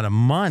only a lot of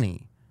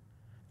money,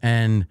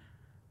 and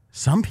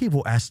some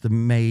people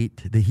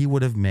estimate that he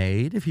would have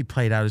made, if he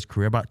played out his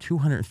career, about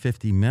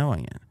 $250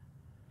 million.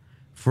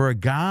 For a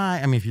guy,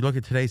 I mean, if you look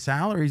at today's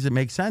salaries, it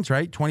makes sense,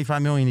 right?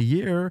 $25 million a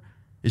year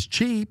is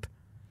cheap,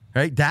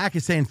 right? Dak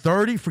is saying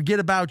 30, forget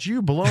about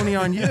you, baloney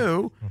on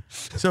you.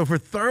 So for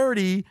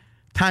 30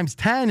 times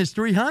 10 is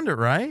 300,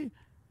 right?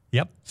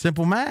 Yep.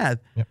 Simple math.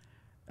 Yep.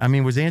 I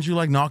mean, was Andrew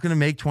Luck not going to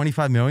make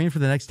 $25 million for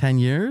the next 10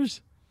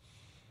 years?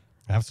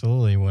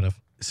 Absolutely would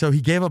have. So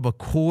he gave up a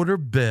quarter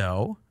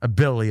bill, a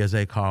billy as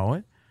they call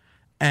it,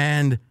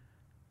 and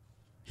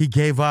he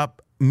gave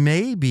up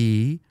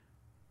maybe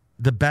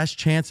the best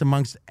chance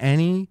amongst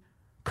any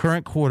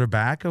current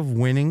quarterback of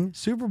winning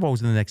Super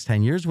Bowls in the next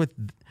 10 years, with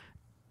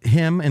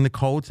him and the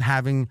Colts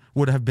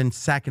would have been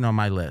second on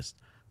my list.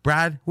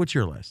 Brad, what's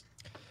your list?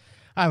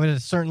 I would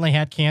have certainly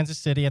had Kansas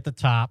City at the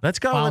top. Let's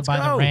go. Followed by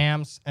the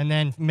Rams, and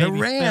then maybe the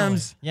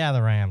Rams. Philly. Yeah,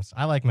 the Rams.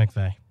 I like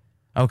McVay.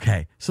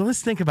 Okay, so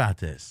let's think about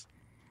this.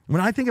 When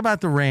I think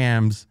about the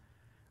Rams,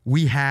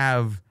 we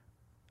have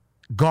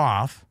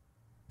Goff,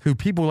 who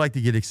people like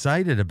to get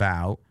excited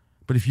about.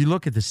 But if you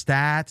look at the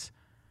stats,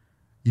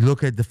 you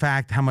look at the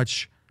fact how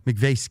much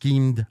McVay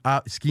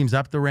schemes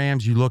up the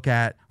Rams. You look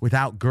at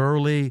without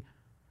Gurley.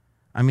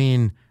 I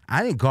mean,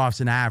 I think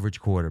Goff's an average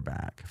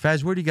quarterback.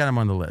 Fez, where do you got him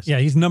on the list? Yeah,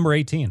 he's number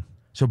 18.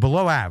 So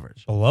below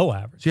average. Below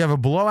average. So you have a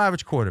below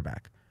average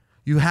quarterback.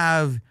 You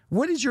have,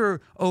 what is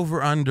your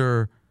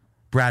over-under,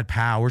 Brad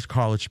Powers,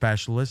 college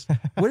specialist?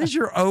 What is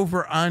your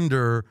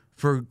over-under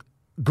for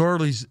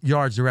Gurley's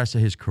yards the rest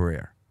of his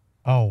career?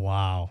 Oh,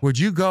 wow. Would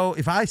you go,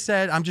 if I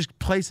said, I'm just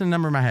placing a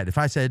number in my head, if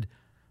I said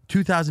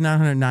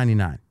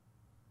 2,999.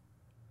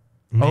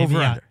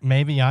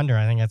 Maybe under.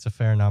 I think that's a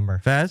fair number.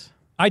 Fez?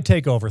 I'd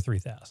take over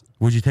 3,000.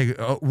 Would you take,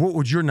 what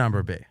would your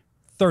number be?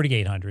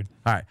 3,800.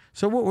 All right.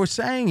 So what we're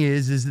saying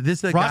is this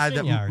is a guy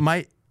that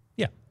might.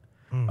 Yeah.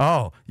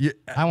 Oh.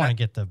 I want to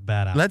get the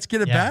bet out. Let's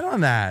get a bet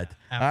on that.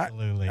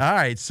 Absolutely. All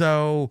right.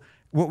 So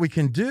what we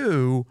can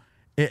do,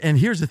 and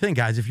here's the thing,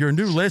 guys, if you're a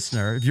new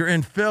listener, if you're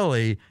in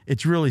Philly,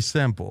 it's really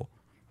simple.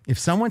 If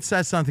someone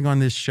says something on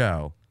this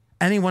show,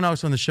 anyone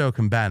else on the show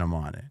can bet them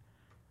on it.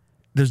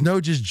 There's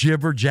no just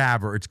jibber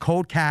jabber. It's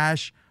cold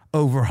cash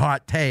over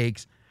hot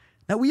takes.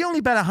 Now, we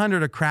only bet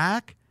 100 a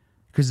crack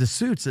because the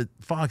suits that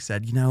Fox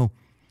said,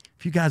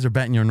 if you guys are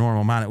betting your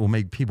normal amount, it will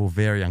make people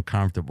very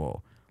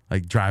uncomfortable,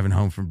 like driving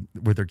home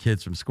with their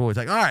kids from school. It's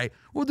like, all right,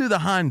 we'll do the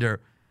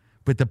 100.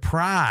 But the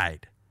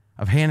pride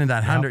of handing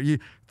that 100,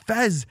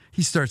 Fez,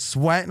 he starts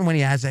sweating when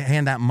he has to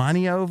hand that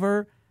money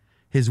over.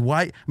 His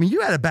wife,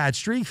 you had a bad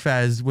streak,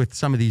 Fez, with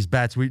some of these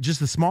bets. Just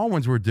the small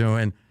ones we're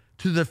doing,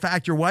 to the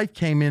fact your wife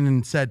came in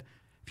and said,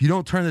 if you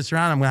don't turn this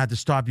around, I'm going to have to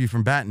stop you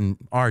from betting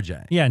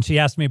RJ. Yeah, and she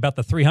asked me about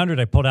the 300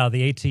 I pulled out of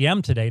the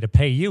ATM today to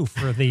pay you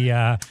for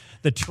the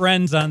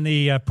trends on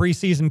the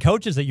preseason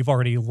coaches that you've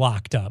already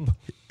locked up.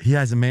 He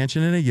has a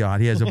mansion and a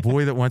yacht. He has a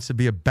boy that wants to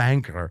be a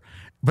banker.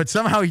 But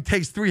somehow he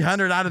takes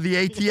 300 out of the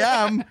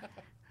ATM,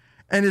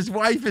 and his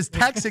wife is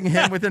texting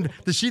him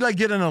does she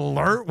get an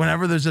alert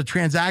whenever there's a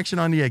transaction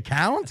on the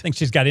account? I think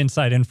she's got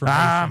inside information.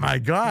 Ah, my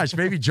gosh.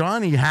 Maybe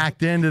Johnny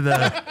hacked into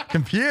the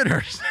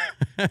computers.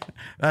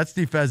 That's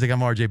Steve Fezzik.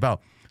 I'm RJ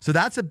Bell. So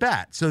that's a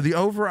bet. So the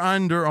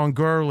over-under on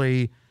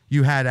Gurley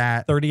you had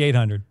at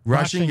 3,800.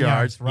 Rushing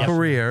yards,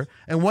 career.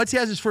 And once he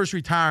has his first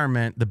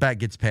retirement, the bet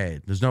gets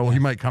paid. He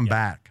might come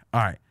back.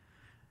 All right.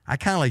 I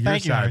kind of like your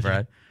side,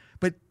 Brad.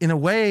 But in a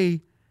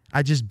way,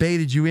 I just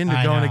baited you into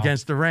going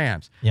against the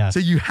Rams. Yes. So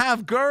you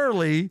have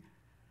Gurley,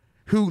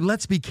 who,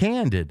 let's be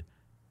candid,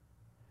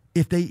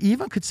 if they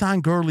even could sign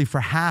Gurley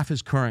for half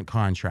his current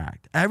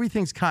contract,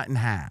 everything's cut in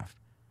half.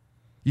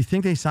 You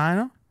think they sign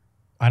him?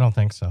 I don't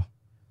think so.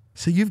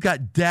 So you've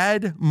got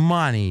dead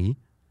money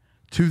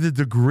to the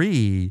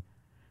degree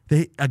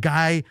a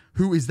guy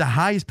who is the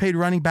highest paid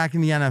running back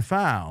in the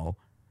NFL,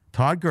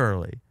 Todd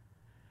Gurley,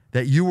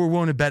 that you were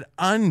willing to bet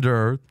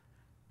under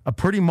a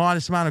pretty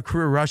modest amount of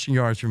career rushing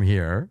yards from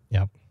here.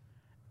 Yep.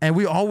 And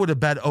we all would have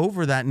bet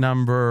over that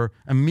number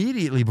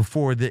immediately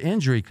before the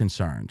injury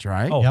concerns,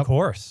 right? Oh, of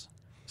course.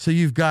 So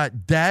you've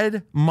got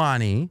dead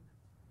money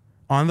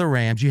on the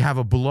Rams. You have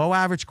a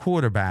below-average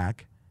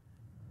quarterback.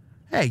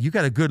 Hey, you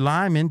got a good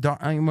lineman,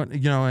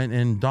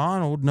 and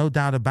Donald, no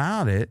doubt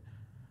about it.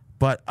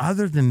 But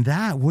other than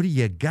that, what do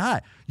you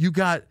got? You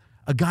got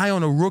a guy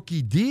on a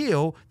rookie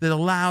deal that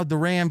allowed the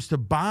Rams to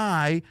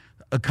buy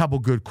a couple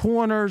good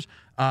corners.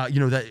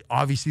 That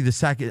obviously the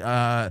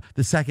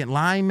second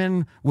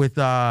lineman with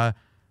the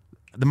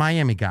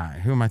Miami guy.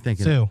 Who am I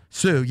thinking?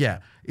 Sue, yeah,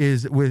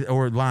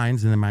 or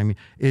Lions in the Miami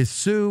is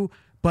Sue.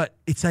 But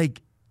it's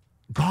like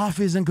Goff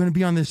isn't going to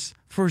be on this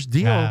first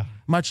deal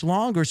much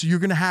longer. So you're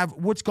going to have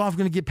what's Goff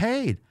going to get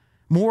paid?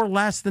 More or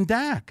less than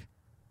Dak?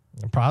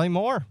 Probably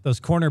more.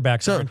 Those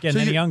cornerbacks aren't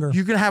getting any younger.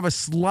 You're going to have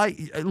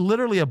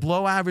literally a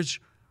below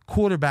average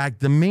quarterback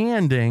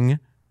demanding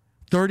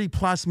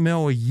 $30+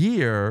 million a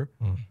year.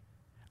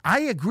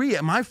 I agree.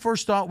 My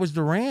first thought was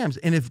the Rams.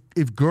 And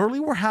if Gurley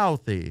were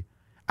healthy,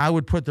 I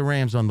would put the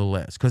Rams on the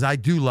list because I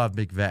do love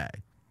McVay.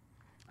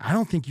 I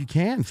don't think you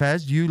can.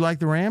 Fez, do you like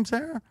the Rams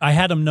there? I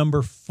had them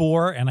number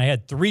 4, and I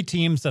had 3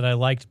 teams that I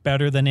liked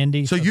better than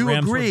Indy. So you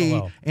Rams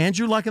agree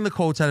Andrew Luck and the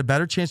Colts had a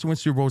better chance to win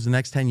Super Bowls the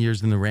next 10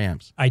 years than the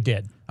Rams? I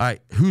did. All right.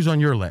 Who's on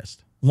your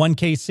list? 1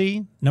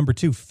 KC, number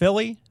 2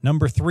 Philly,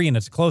 number 3, and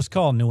it's a close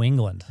call, New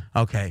England.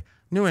 Okay.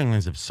 New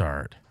England's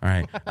absurd. All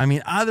right.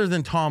 Other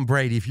than Tom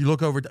Brady, if you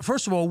look over,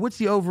 first of all, what's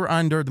the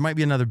over-under? There might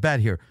be another bet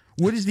here.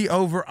 What is the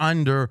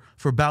over-under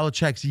for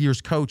Belichick's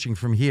years coaching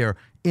from here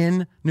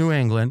in New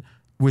England,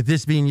 with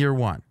this being year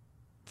 1?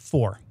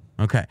 4.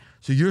 Okay.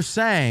 So you're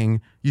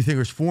saying you think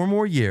there's 4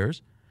 more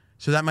years.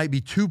 So that might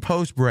be 2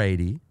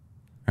 post-Brady.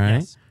 All right.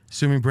 Yes.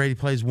 Assuming Brady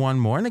plays 1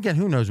 more. And again,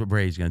 who knows what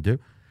Brady's going to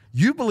do.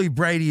 You believe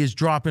Brady is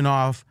dropping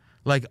off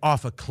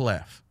a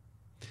cliff.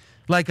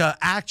 Like an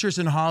actress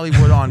in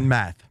Hollywood on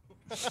meth.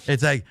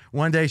 It's like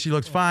one day she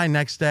looks fine,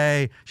 next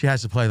day she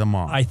has to play the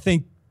mom. I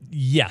think,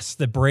 yes,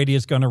 that Brady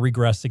is going to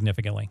regress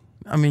significantly.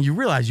 You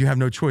realize you have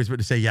no choice but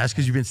to say yes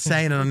because you've been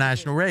saying it on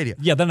national radio.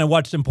 Yeah, then I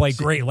watched him play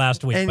great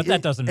last week, but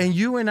that doesn't matter. And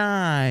you and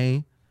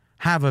I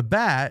have a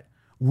bet,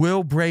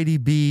 will Brady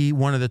be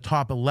one of the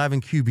top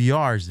 11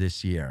 QBRs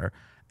this year?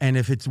 And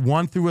if it's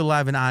 1 through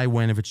 11, I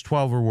win. If it's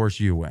 12 or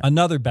worse, you win.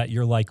 Another bet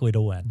you're likely to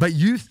win. But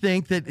you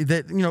think that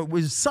it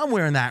was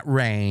somewhere in that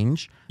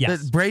range that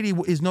Brady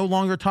is no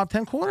longer a top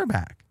 10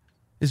 quarterback,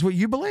 is what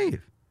you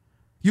believe.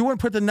 You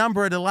wouldn't put the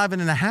number at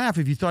 11.5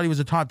 if you thought he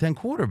was a top 10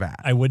 quarterback.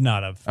 I would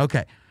not have.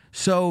 Okay.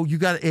 So you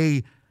got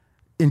in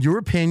your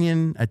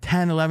opinion, a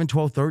 10, 11,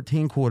 12,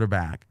 13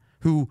 quarterback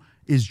who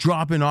is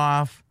dropping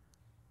off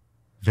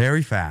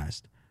very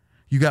fast.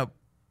 You got,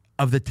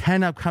 of the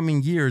 10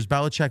 upcoming years,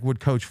 Belichick would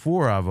coach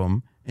 4 of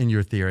them, in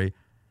your theory.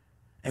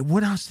 And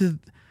what else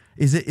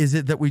is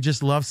it that we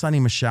just love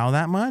Sonny Michel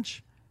that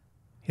much?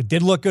 It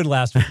did look good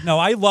last week. No,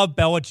 I love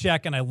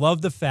Belichick, and I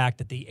love the fact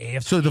that the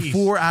AFC So the East,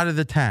 4 out of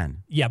the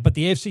 10. Yeah, but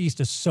the AFC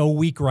East is so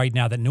weak right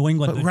now that New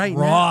England is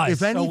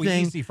so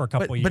easy for a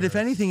couple years. But if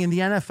anything, in the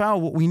NFL,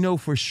 what we know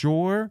for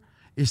sure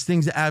is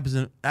things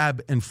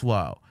ebb and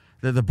flow.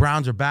 the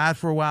Browns are bad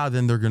for a while,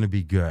 then they're going to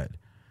be good.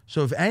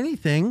 So if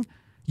anything,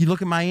 you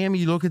look at Miami,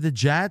 you look at the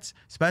Jets,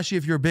 especially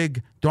if you're a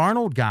big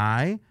Darnold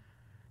guy,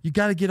 you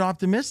got to get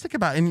optimistic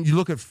about it. And you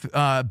look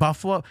at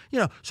Buffalo,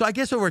 so I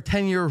guess over a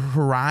 10-year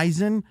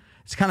horizon,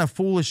 it's kind of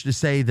foolish to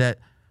say that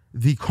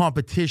the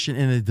competition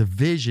in a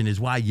division is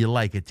why you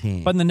like a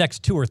team. But in the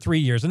next 2 or 3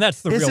 years, and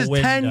that's the this real is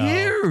window. 10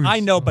 years. I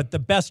know, but the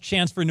best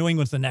chance for New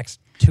England's the next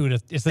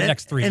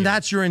next 3 years. And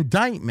that's your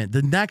indictment.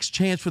 The next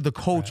chance for the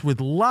Colts with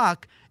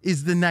luck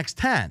is the next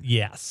 10.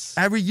 Yes.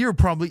 Every year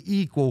probably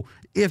equal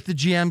if the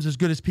GM's as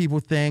good as people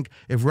think,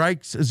 if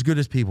Reich's as good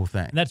as people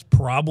think. And that's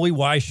probably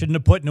why I shouldn't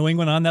have put New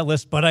England on that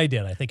list, but I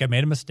did. I think I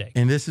made a mistake.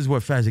 And this is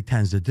what Fezzik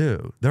tends to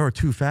do. There are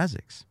two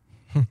Fezziks.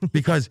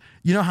 Because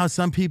you know how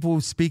some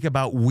people speak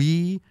about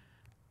we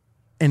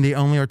and they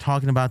only are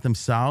talking about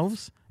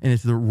themselves? And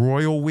it's the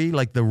royal we,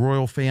 like the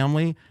royal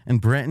family in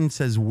Britain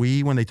says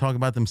we when they talk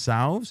about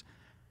themselves.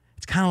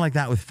 It's kind of like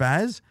that with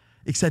Fez,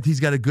 except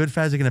he's got a good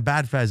Fezzik and a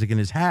bad Fezzik in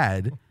his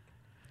head.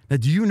 Now,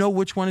 do you know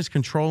which one is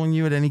controlling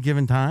you at any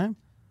given time?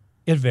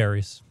 It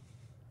varies.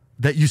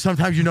 That you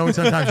sometimes you know and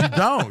sometimes you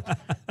don't.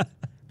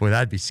 Boy,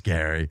 that'd be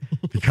scary.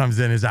 He comes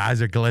in, his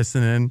eyes are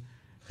glistening.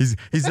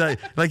 He's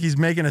like he's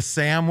making a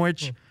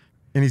sandwich,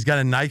 and he's got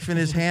a knife in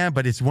his hand,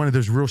 but it's one of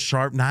those real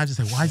sharp knives. It's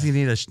like, why does he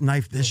need a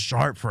knife this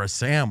sharp for a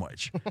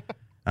sandwich?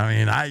 I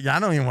mean, I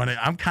don't even want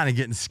to. I'm kind of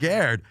getting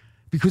scared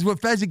because what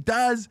Fezzik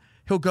does,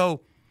 I'll go,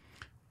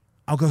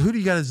 who do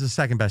you got as the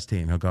second best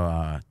team? He'll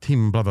go,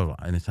 team blah, blah, blah.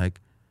 And it's like,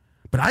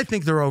 but I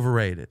think they're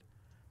overrated.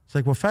 It's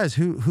like, well, Fez,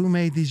 who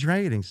made these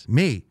ratings?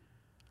 Me.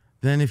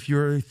 Then if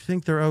you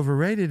think they're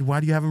overrated, why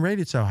do you have them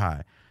rated so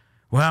high?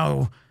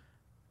 Well,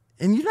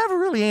 and you never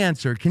really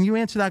answered. Can you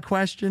answer that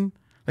question?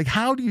 Like,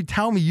 how do you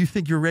tell me you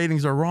think your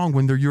ratings are wrong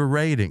when they're your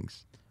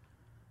ratings?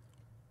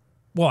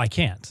 Well, I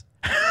can't.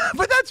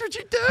 But that's what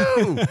you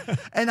do.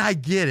 And I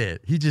get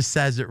it. He just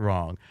says it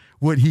wrong.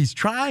 What he's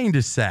trying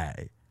to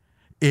say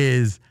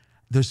is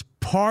there's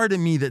part of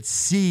me that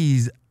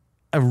sees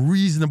a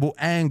reasonable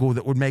angle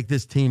that would make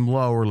this team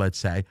lower, let's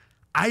say.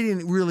 I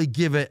didn't really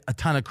give it a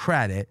ton of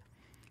credit,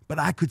 but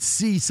I could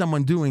see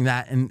someone doing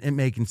that and it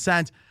making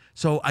sense.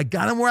 So I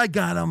got him where I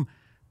got him,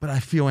 but I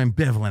feel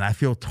ambivalent. I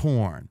feel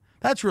torn.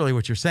 That's really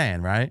what you're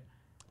saying, right?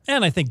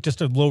 And I think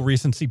just a little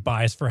recency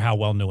bias for how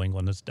well New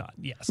England has done.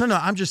 Yes. No,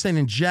 I'm just saying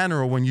in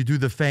general, when you do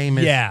the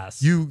famous,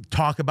 yes, you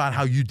talk about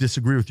how you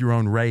disagree with your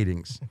own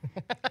ratings.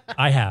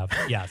 I have,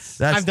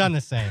 yes. I've done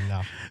the same,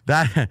 no.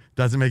 That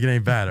doesn't make it any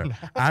better.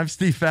 I'm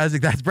Steve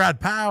Fezzik. That's Brad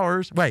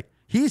Powers. Wait,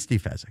 he's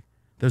Steve Fezzik.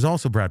 There's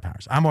also Brad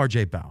Powers. I'm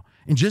RJ Bell.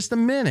 In just a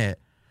minute,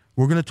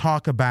 we're going to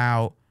talk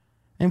about,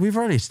 and we've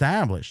already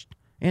established,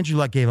 Andrew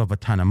Luck gave up a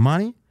ton of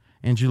money.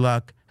 Andrew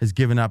Luck has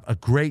given up a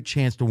great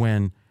chance to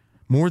win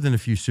more than a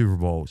few Super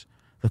Bowls.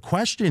 The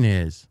question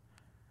is,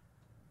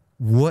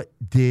 what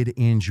did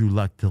Andrew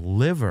Luck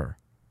deliver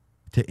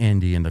to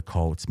Indy and the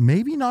Colts?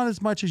 Maybe not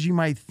as much as you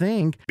might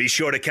think. Be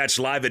sure to catch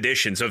live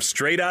editions of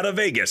Straight Outta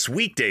Vegas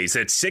weekdays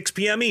at 6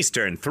 p.m.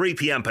 Eastern, 3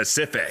 p.m.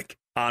 Pacific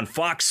on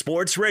Fox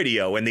Sports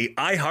Radio and the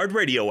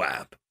iHeartRadio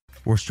app.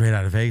 We're Straight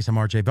Outta Vegas. I'm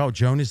RJ Bell.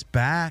 Jonas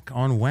back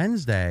on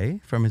Wednesday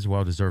from his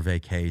well-deserved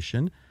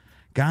vacation.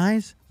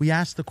 Guys, we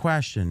asked the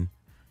question,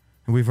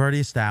 and we've already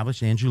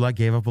established Andrew Luck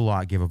gave up a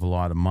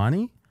lot of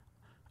money,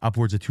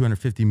 upwards of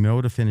 $250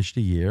 million to finish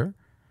the year,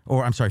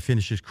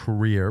 finish his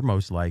career,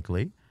 most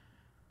likely.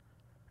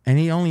 And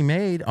he only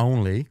made,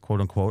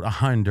 quote unquote,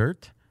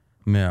 100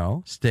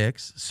 mil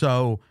sticks.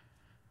 So,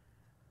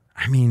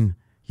 I mean,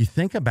 you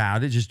think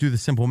about it, just do the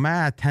simple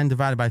math, 10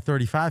 divided by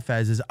 35,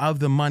 Fez, is of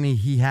the money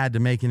he had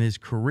to make in his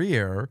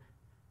career,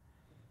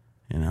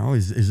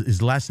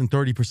 is less than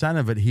 30%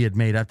 of it he had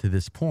made up to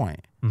this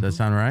point. Does that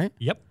sound right?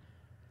 Yep.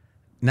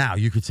 Now,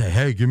 you could say,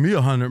 hey, give me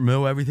 100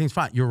 mil, everything's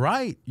fine. You're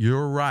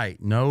right,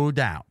 no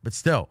doubt. But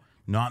still,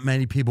 not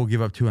many people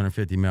give up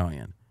 $250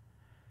 million.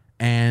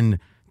 And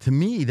to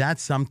me,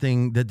 that's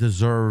something that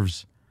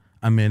deserves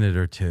a minute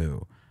or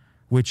two,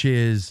 which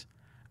is,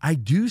 I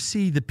do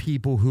see the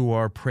people who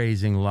are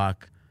praising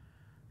Luck.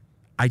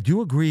 I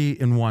do agree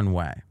in one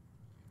way.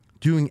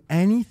 Doing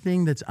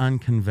anything that's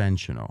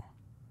unconventional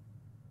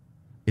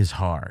is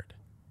hard.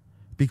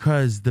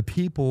 Because the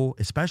people,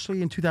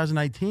 especially in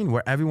 2019,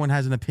 where everyone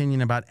has an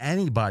opinion about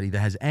anybody that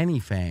has any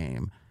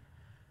fame.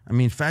 I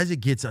mean, Fezzik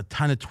gets a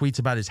ton of tweets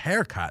about his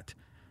haircut.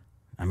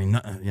 I mean,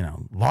 a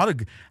lot of,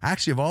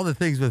 actually, of all the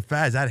things with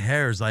Fez, that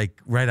hair is like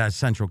right out of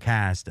Central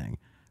Casting,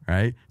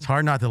 right? It's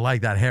hard not to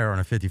like that hair on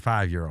a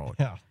 55-year-old.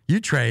 Yeah. You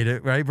trade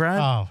it, right, Brad?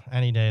 Oh,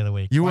 any day of the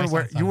week. You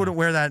wouldn't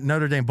wear that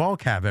Notre Dame ball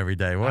cap every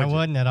day, would you? I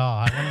wouldn't at all.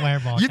 I wouldn't wear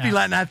ball You'd cap. be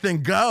letting that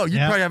thing go. You'd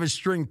probably have a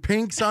string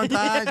pink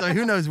sometimes. Like,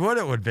 who knows what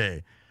it would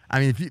be. I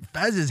mean,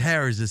 Fez's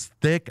hair is as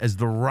thick as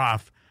the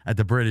rough at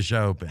the British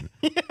Open.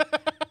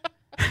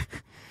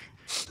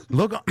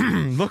 Look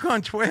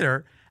on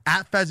Twitter,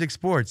 at Fezzik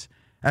Sports,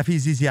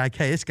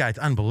 F-E-Z-Z-I-K. This guy's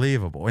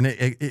unbelievable. And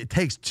it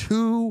takes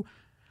two,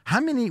 how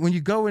many, when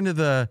you go into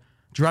the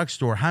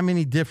drugstore, how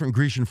many different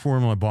Grecian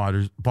formula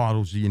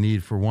bottles do you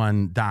need for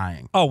one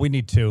dying? Oh, we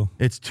need 2.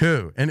 It's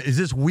 2. And is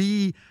this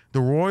we,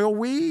 the royal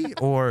we,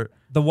 or?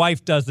 The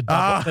wife does the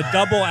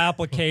double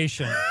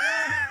application.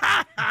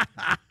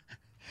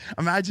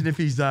 Imagine if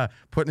he's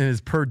putting in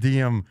his per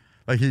diem,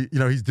 like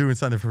he's doing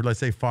something for, let's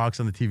say, Fox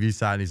on the TV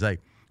side, and he's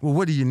like, well,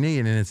 what do you need?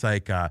 And it's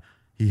like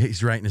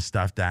he's writing his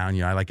stuff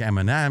down. I like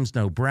M&Ms,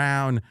 no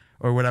brown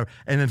or whatever.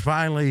 And then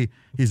finally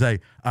he's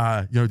like,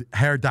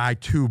 hair dye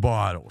 2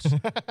 bottles.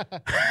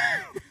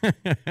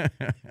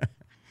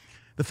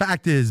 The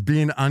fact is,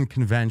 being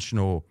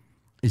unconventional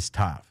is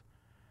tough.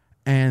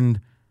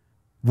 And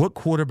what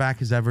quarterback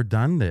has ever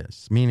done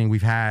this? Meaning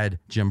we've had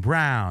Jim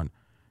Brown,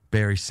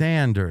 Barry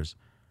Sanders,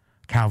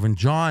 Calvin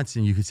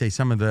Johnson. You could say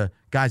some of the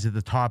guys at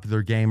the top of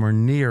their game are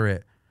near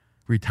it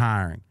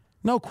retiring.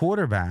 No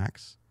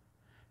quarterbacks.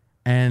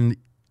 And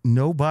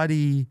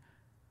nobody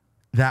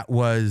that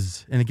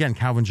was, and again,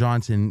 Calvin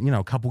Johnson,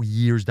 a couple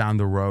years down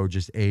the road,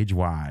 just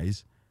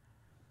age-wise,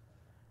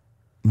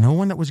 no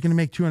one that was going to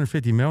make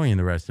 $250 million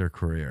the rest of their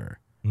career.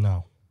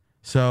 No.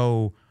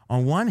 So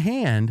on one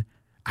hand,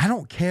 I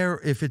don't care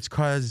if it's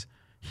because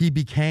he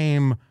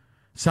became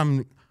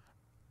some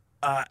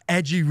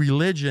edgy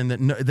religion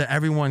that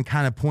everyone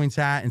kind of points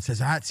at and says,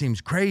 that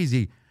seems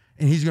crazy,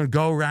 and he's going to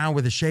go around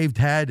with a shaved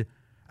head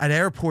at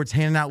airports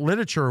handing out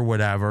literature or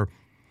whatever.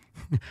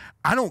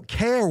 I don't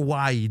care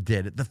why he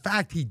did it. The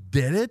fact he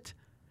did it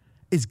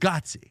is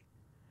gutsy.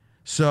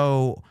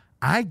 So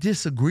I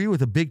disagree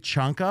with a big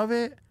chunk of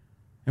it,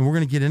 and we're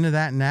going to get into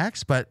that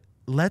next, but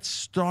let's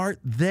start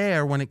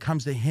there when it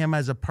comes to him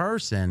as a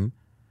person.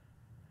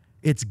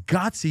 It's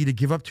gutsy to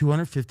give up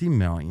 $250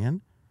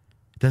 million.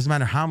 It doesn't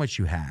matter how much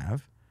you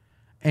have.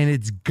 And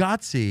it's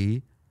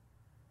gutsy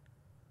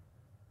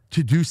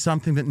to do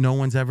something that no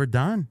one's ever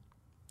done.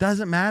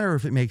 Doesn't matter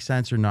if it makes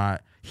sense or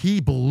not. He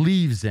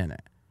believes in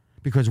it.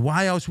 Because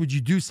why else would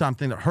you do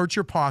something that hurts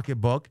your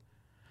pocketbook,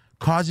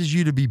 causes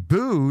you to be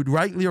booed,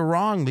 rightly or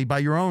wrongly, by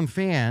your own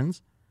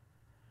fans,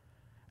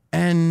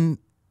 and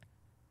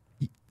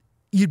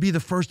you'd be the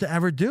first to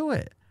ever do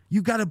it?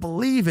 You got to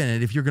believe in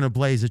it if you're going to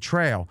blaze a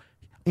trail.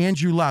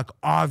 Andrew Luck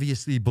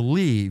obviously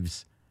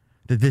believes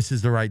that this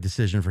is the right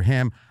decision for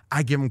him.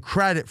 I give him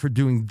credit for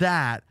doing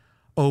that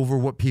over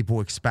what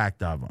people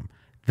expect of him.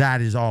 That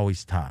is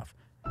always tough.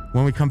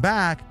 When we come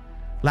back,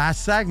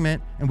 last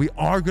segment, and we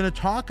are going to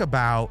talk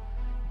about,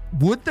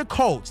 would the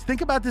Colts,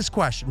 think about this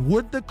question,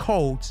 would the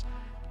Colts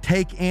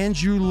take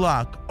Andrew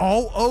Luck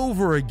all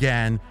over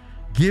again,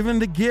 given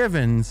the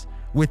givens,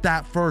 with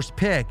that first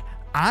pick?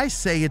 I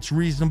say it's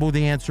reasonable.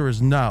 The answer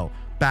is no.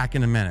 Back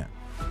in a minute.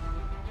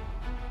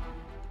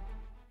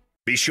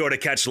 Be sure to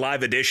catch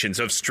live editions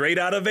of Straight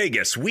Outta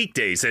Vegas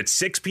weekdays at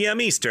 6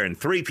 p.m. Eastern,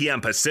 3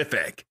 p.m.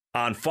 Pacific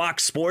on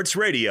Fox Sports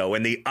Radio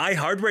and the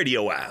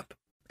iHeartRadio app.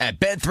 At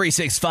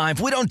Bet365,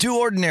 we don't do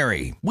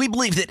ordinary. We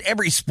believe that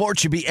every sport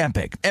should be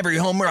epic. Every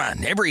home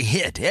run, every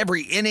hit,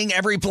 every inning,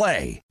 every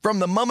play. From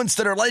the moments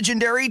that are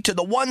legendary to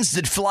the ones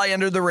that fly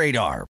under the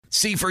radar.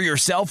 See for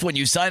yourself when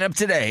you sign up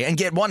today and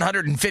get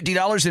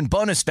 $150 in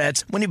bonus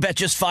bets when you bet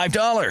just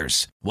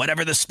 $5.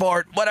 Whatever the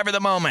sport, whatever the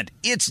moment,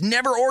 it's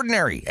never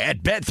ordinary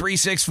at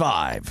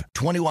Bet365.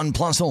 21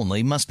 plus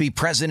only. Must be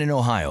present in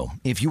Ohio.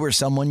 If you or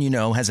someone you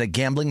know has a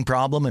gambling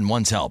problem and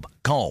wants help,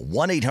 call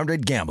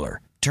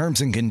 1-800-GAMBLER.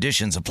 Terms and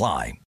conditions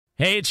apply.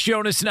 Hey, it's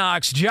Jonas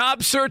Knox.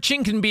 Job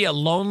searching can be a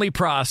lonely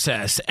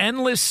process.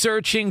 Endless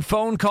searching,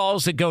 phone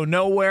calls that go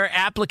nowhere,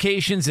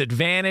 applications that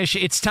vanish.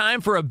 It's time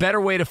for a better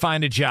way to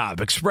find a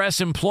job. Express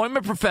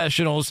Employment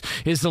Professionals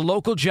is the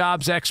local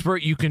jobs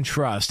expert you can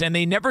trust, and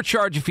they never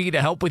charge a fee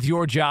to help with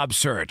your job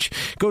search.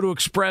 Go to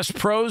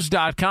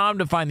expresspros.com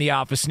to find the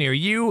office near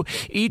you.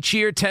 Each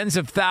year, tens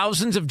of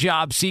thousands of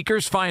job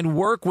seekers find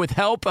work with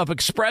help of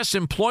Express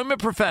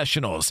Employment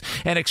Professionals,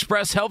 and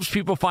Express helps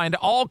people find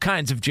all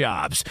kinds of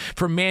jobs,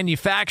 from manufacturing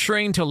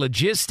to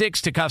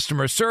logistics to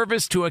customer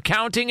service to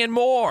accounting and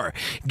more.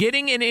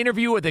 Getting an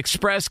interview with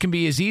Express can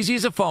be as easy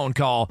as a phone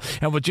call,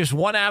 and with just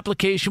one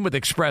application with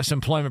Express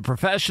Employment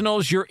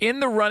Professionals, you're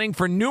in the running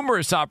for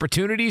numerous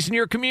opportunities in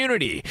your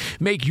community.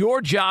 Make your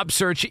job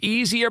search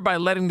easier by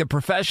letting the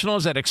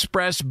professionals at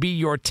Express be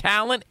your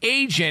talent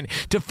agent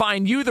to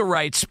find you the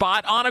right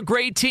spot on a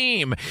great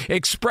team.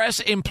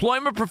 Express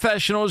Employment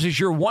Professionals is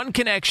your one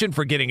connection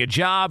for getting a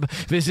job.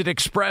 Visit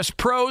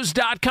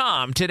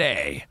expresspros.com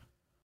today.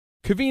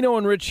 Covino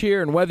and Rich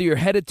here, and whether you're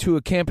headed to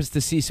a campus to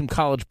see some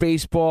college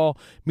baseball,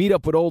 meet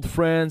up with old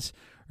friends,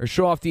 or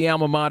show off the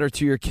alma mater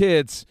to your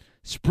kids,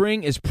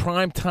 spring is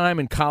prime time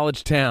in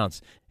college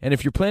towns. And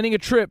if you're planning a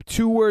trip,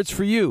 2 words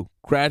for you: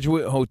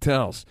 Graduate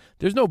Hotels.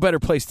 There's no better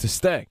place to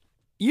stay.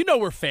 You know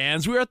we're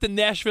fans. We were at the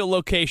Nashville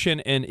location,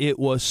 and it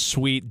was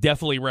sweet.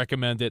 Definitely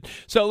recommend it.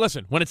 So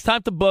listen, when it's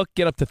time to book,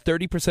 get up to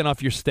 30%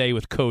 off your stay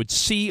with code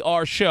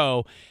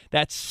CRSHOW.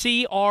 That's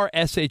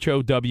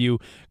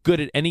CRSHOW. Good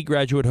at any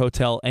Graduate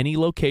Hotel, any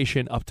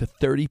location, up to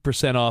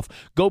 30% off.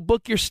 Go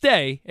book your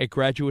stay at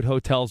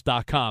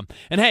graduatehotels.com.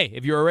 And hey,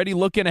 if you're already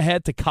looking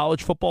ahead to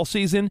college football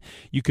season,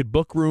 you could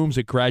book rooms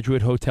at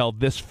Graduate Hotel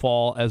this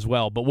fall as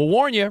well. But we'll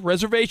warn you,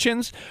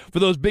 reservations for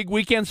those big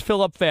weekends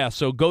fill up fast,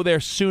 so go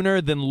there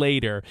sooner than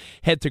later.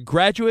 Head to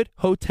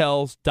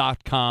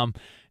graduatehotels.com.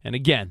 And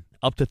again,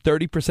 up to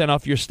 30%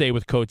 off your stay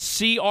with code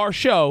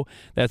CRSHOW.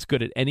 That's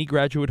good at any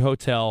Graduate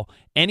Hotel,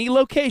 any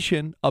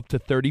location, up to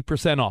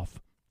 30% off.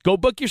 Go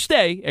book your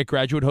stay at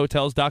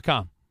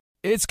graduatehotels.com.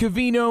 It's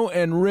Covino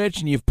and Rich,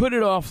 and you've put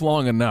it off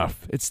long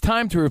enough. It's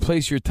time to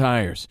replace your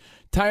tires.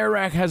 Tire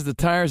Rack has the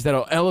tires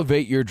that'll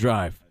elevate your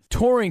drive.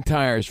 Touring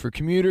tires for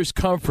commuters'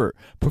 comfort,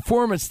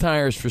 performance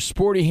tires for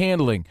sporty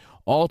handling,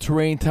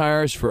 all-terrain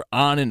tires for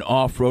on- and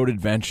off-road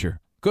adventure.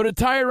 Go to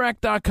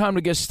TireRack.com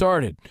to get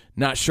started.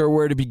 Not sure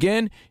where to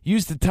begin?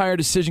 Use the Tire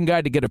Decision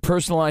Guide to get a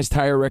personalized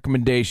tire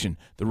recommendation.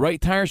 The right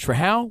tires for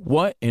how,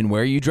 what, and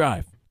where you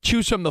drive.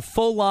 Choose from the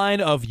full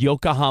line of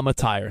Yokohama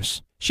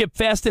tires. Ship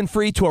fast and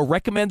free to a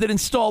recommended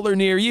installer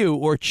near you,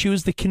 or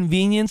choose the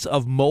convenience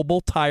of mobile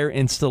tire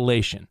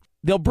installation.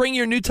 They'll bring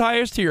your new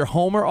tires to your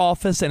home or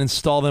office and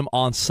install them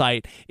on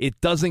site.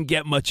 It doesn't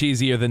get much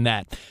easier than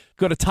that.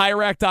 Go to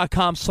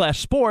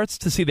TireRack.com/sports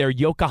to see their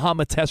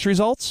Yokohama test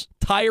results,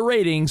 tire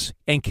ratings,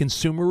 and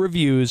consumer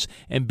reviews,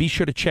 and be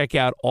sure to check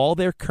out all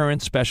their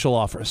current special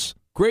offers.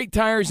 Great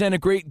tires and a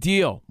great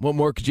deal. What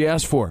more could you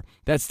ask for?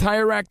 That's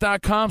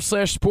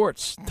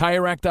TireRack.com/sports.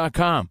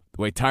 TireRack.com,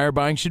 the way tire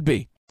buying should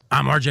be.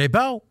 I'm RJ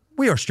Bell.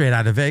 We are straight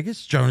out of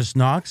Vegas. Jonas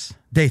Knox.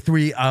 Day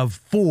 3 of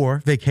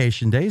 4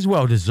 vacation days.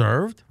 Well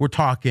deserved. We're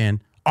talking,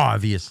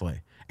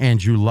 obviously,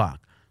 Andrew Luck.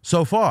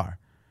 So far,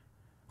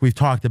 we've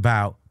talked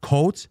about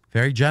Colts,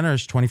 very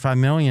generous, $25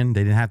 million.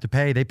 They didn't have to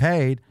pay. They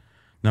paid.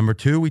 Number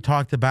 2, we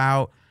talked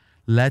about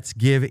let's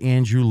give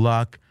Andrew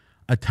Luck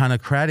a ton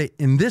of credit.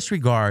 In this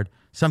regard,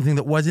 something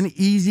that wasn't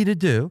easy to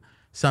do,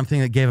 something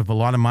that gave up a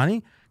lot of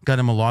money, got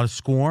him a lot of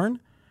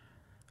scorn,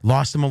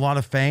 lost him a lot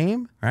of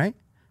fame, right?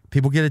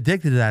 People get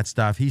addicted to that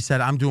stuff. He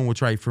said, I'm doing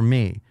what's right for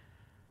me.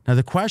 Now,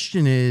 the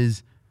question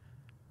is,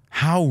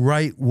 how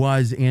right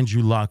was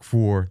Andrew Luck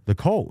for the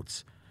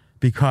Colts?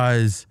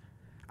 Because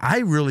I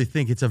really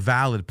think it's a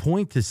valid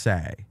point to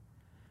say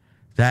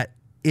that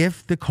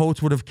if the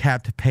Colts would have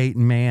kept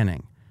Peyton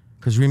Manning,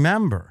 because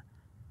remember,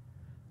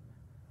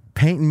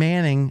 Peyton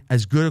Manning,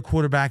 as good a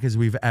quarterback as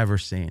we've ever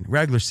seen.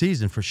 Regular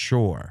season, for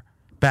sure.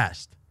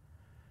 Best.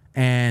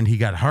 And he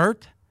got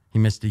hurt. He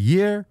missed a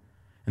year.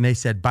 And they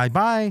said,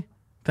 bye-bye.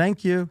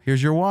 Thank you.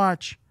 Here's your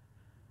watch.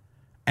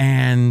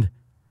 And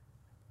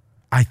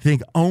I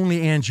think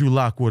only Andrew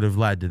Luck would have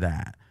led to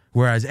that.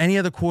 Whereas any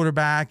other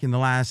quarterback in the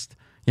last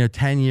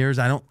 10 years,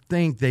 I don't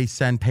think they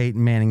send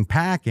Peyton Manning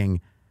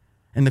packing.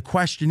 And the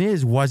question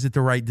is, was it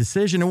the right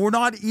decision? And we're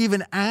not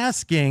even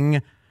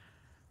asking,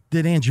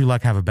 did Andrew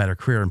Luck have a better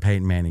career than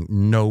Peyton Manning?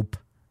 Nope.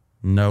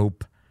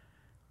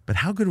 But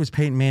how good was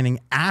Peyton Manning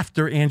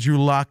after Andrew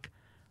Luck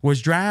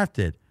was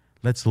drafted?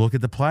 Let's look at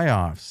the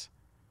playoffs.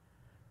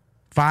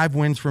 5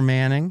 wins for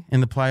Manning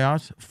in the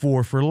playoffs,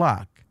 4 for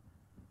Luck.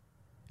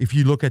 If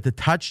you look at the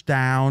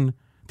touchdown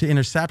to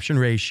interception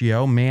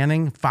ratio,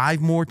 Manning,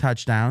 5 more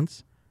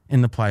touchdowns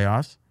in the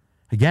playoffs.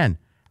 Again,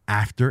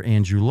 after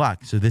Andrew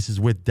Luck. So this is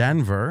with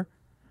Denver.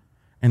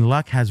 And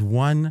Luck has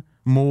 1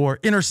 more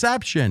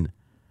interception.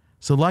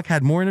 So Luck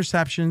had more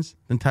interceptions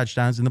than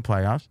touchdowns in the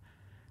playoffs.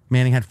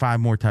 Manning had 5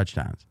 more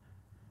touchdowns.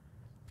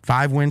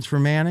 5 wins for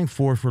Manning,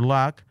 4 for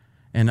Luck.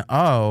 And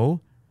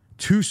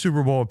 2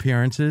 Super Bowl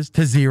appearances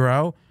to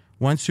 0.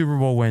 1 Super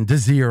Bowl win to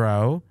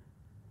 0.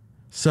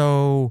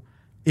 So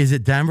is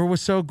it Denver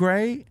was so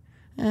great?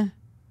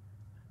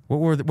 What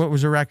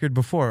was the record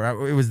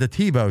before? It was the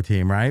Tebow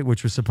team, right?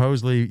 Which was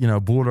supposedly,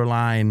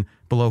 borderline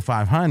below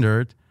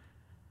 500.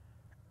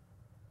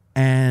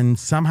 And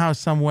somehow,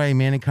 some way,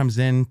 Manning comes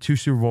in, 2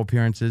 Super Bowl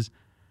appearances,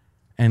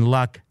 and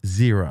Luck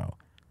 0.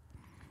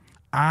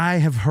 I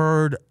have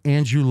heard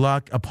Andrew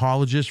Luck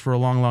apologists for a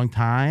long, long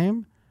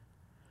time.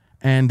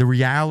 And the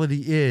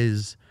reality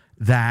is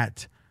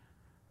that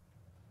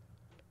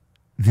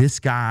this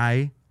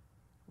guy,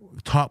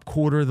 top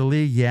quarter of the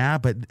league, yeah,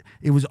 but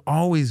it was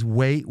always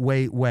wait.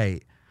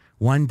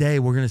 One day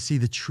we're going to see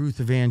the truth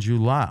of Andrew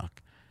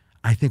Luck.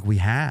 I think we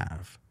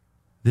have.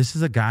 This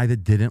is a guy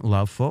that didn't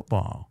love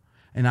football.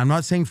 And I'm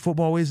not saying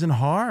football isn't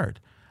hard.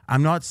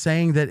 I'm not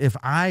saying that if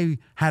I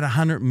had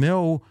 $100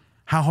 million,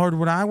 how hard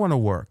would I want to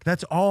work?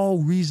 That's all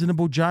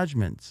reasonable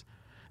judgments.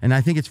 And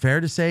I think it's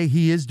fair to say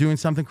he is doing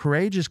something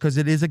courageous because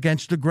it is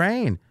against the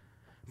grain.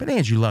 But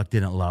Andrew Luck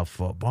didn't love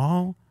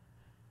football.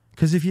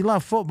 Because if you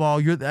love football,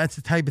 that's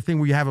the type of thing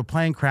where you have a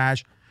plane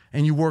crash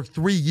and you work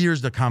 3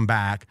 years to come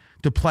back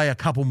to play a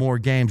couple more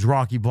games,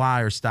 Rocky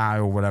Blyer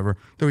style or whatever,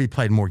 though he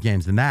played more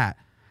games than that.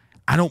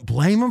 I don't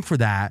blame him for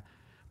that,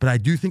 but I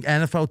do think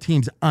NFL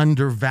teams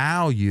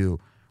undervalue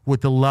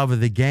what the love of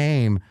the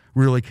game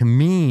really can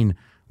mean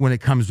when it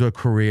comes to a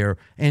career.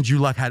 Andrew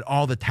Luck had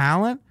all the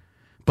talent,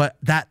 but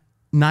that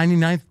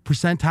 99th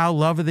percentile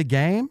love of the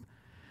game,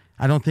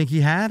 I don't think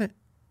he had it.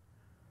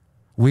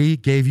 We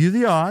gave you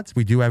the odds.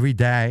 We do every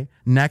day.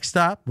 Next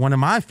up, one of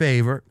my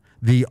favorite,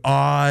 the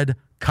odd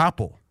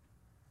couple.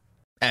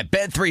 At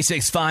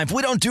Bet365,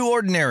 we don't do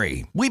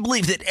ordinary. We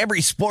believe that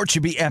every sport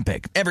should be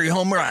epic. Every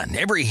home run,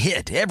 every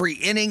hit, every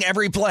inning,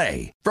 every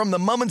play. From the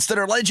moments that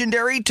are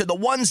legendary to the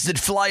ones that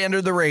fly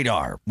under the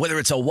radar. Whether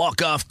it's a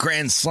walk-off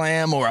grand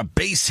slam or a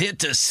base hit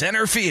to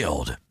center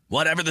field.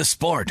 Whatever the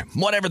sport,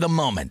 whatever the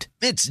moment.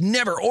 It's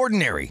never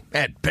ordinary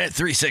at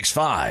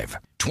Bet365.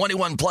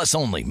 21 plus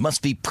only. Must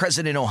be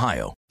present in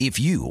Ohio. If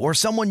you or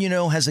someone you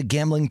know has a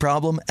gambling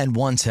problem and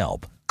wants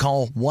help,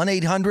 call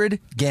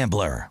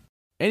 1-800-GAMBLER.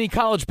 Any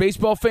college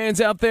baseball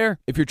fans out there?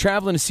 If you're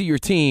traveling to see your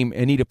team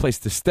and need a place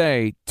to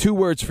stay, 2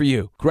 words for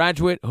you: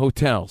 Graduate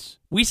Hotels.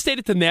 We stayed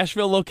at the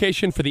Nashville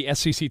location for the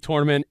SEC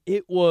tournament.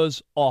 It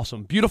was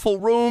awesome. Beautiful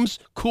rooms,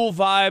 cool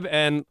vibe,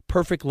 and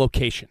perfect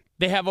location.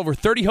 They have over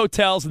 30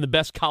 hotels in the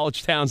best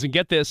college towns, and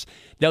get this,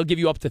 they'll give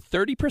you up to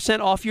 30%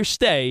 off your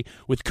stay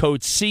with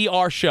code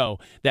CRSHOW.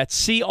 That's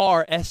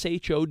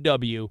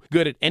CRSHOW.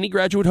 Good at any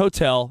Graduate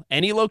Hotel,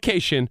 any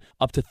location,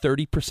 up to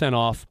 30%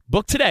 off.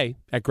 Book today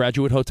at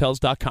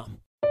graduatehotels.com.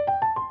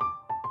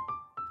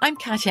 I'm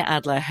Katya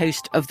Adler,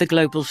 host of The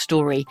Global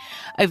Story.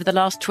 Over the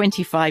last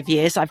 25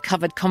 years, I've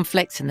covered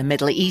conflicts in the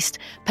Middle East,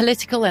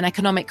 political and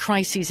economic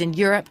crises in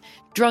Europe,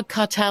 drug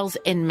cartels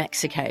in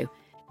Mexico.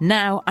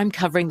 Now I'm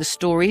covering the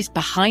stories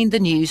behind the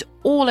news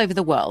all over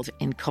the world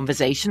in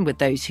conversation with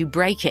those who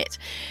break it.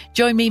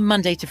 Join me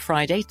Monday to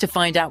Friday to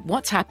find out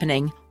what's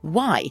happening,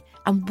 why,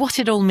 and what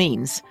it all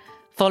means.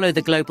 Follow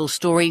The Global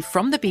Story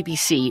from the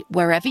BBC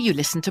wherever you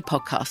listen to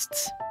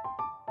podcasts.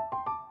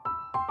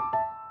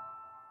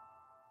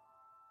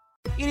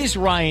 It is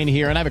Ryan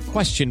here, and I have a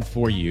question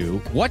for you.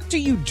 What do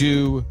you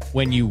do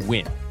when you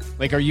win?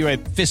 Like, are you a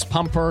fist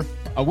pumper,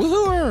 a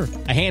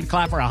woohooer, a hand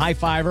clapper, a high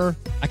fiver?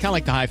 I kind of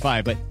like the high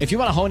five, but if you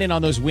want to hone in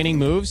on those winning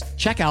moves,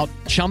 check out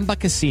Chumba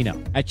Casino.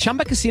 At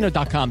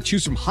ChumbaCasino.com,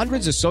 choose from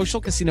hundreds of social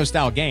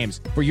casino-style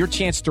games for your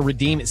chance to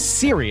redeem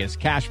serious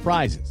cash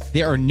prizes.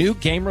 There are new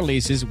game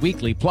releases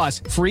weekly, plus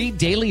free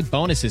daily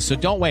bonuses, so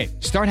don't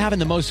wait. Start having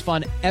the most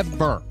fun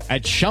ever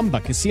at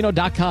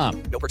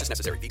ChumbaCasino.com. No purchase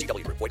necessary.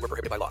 VGW Group. Void where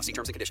prohibited by law. See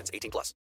terms and conditions. 18+.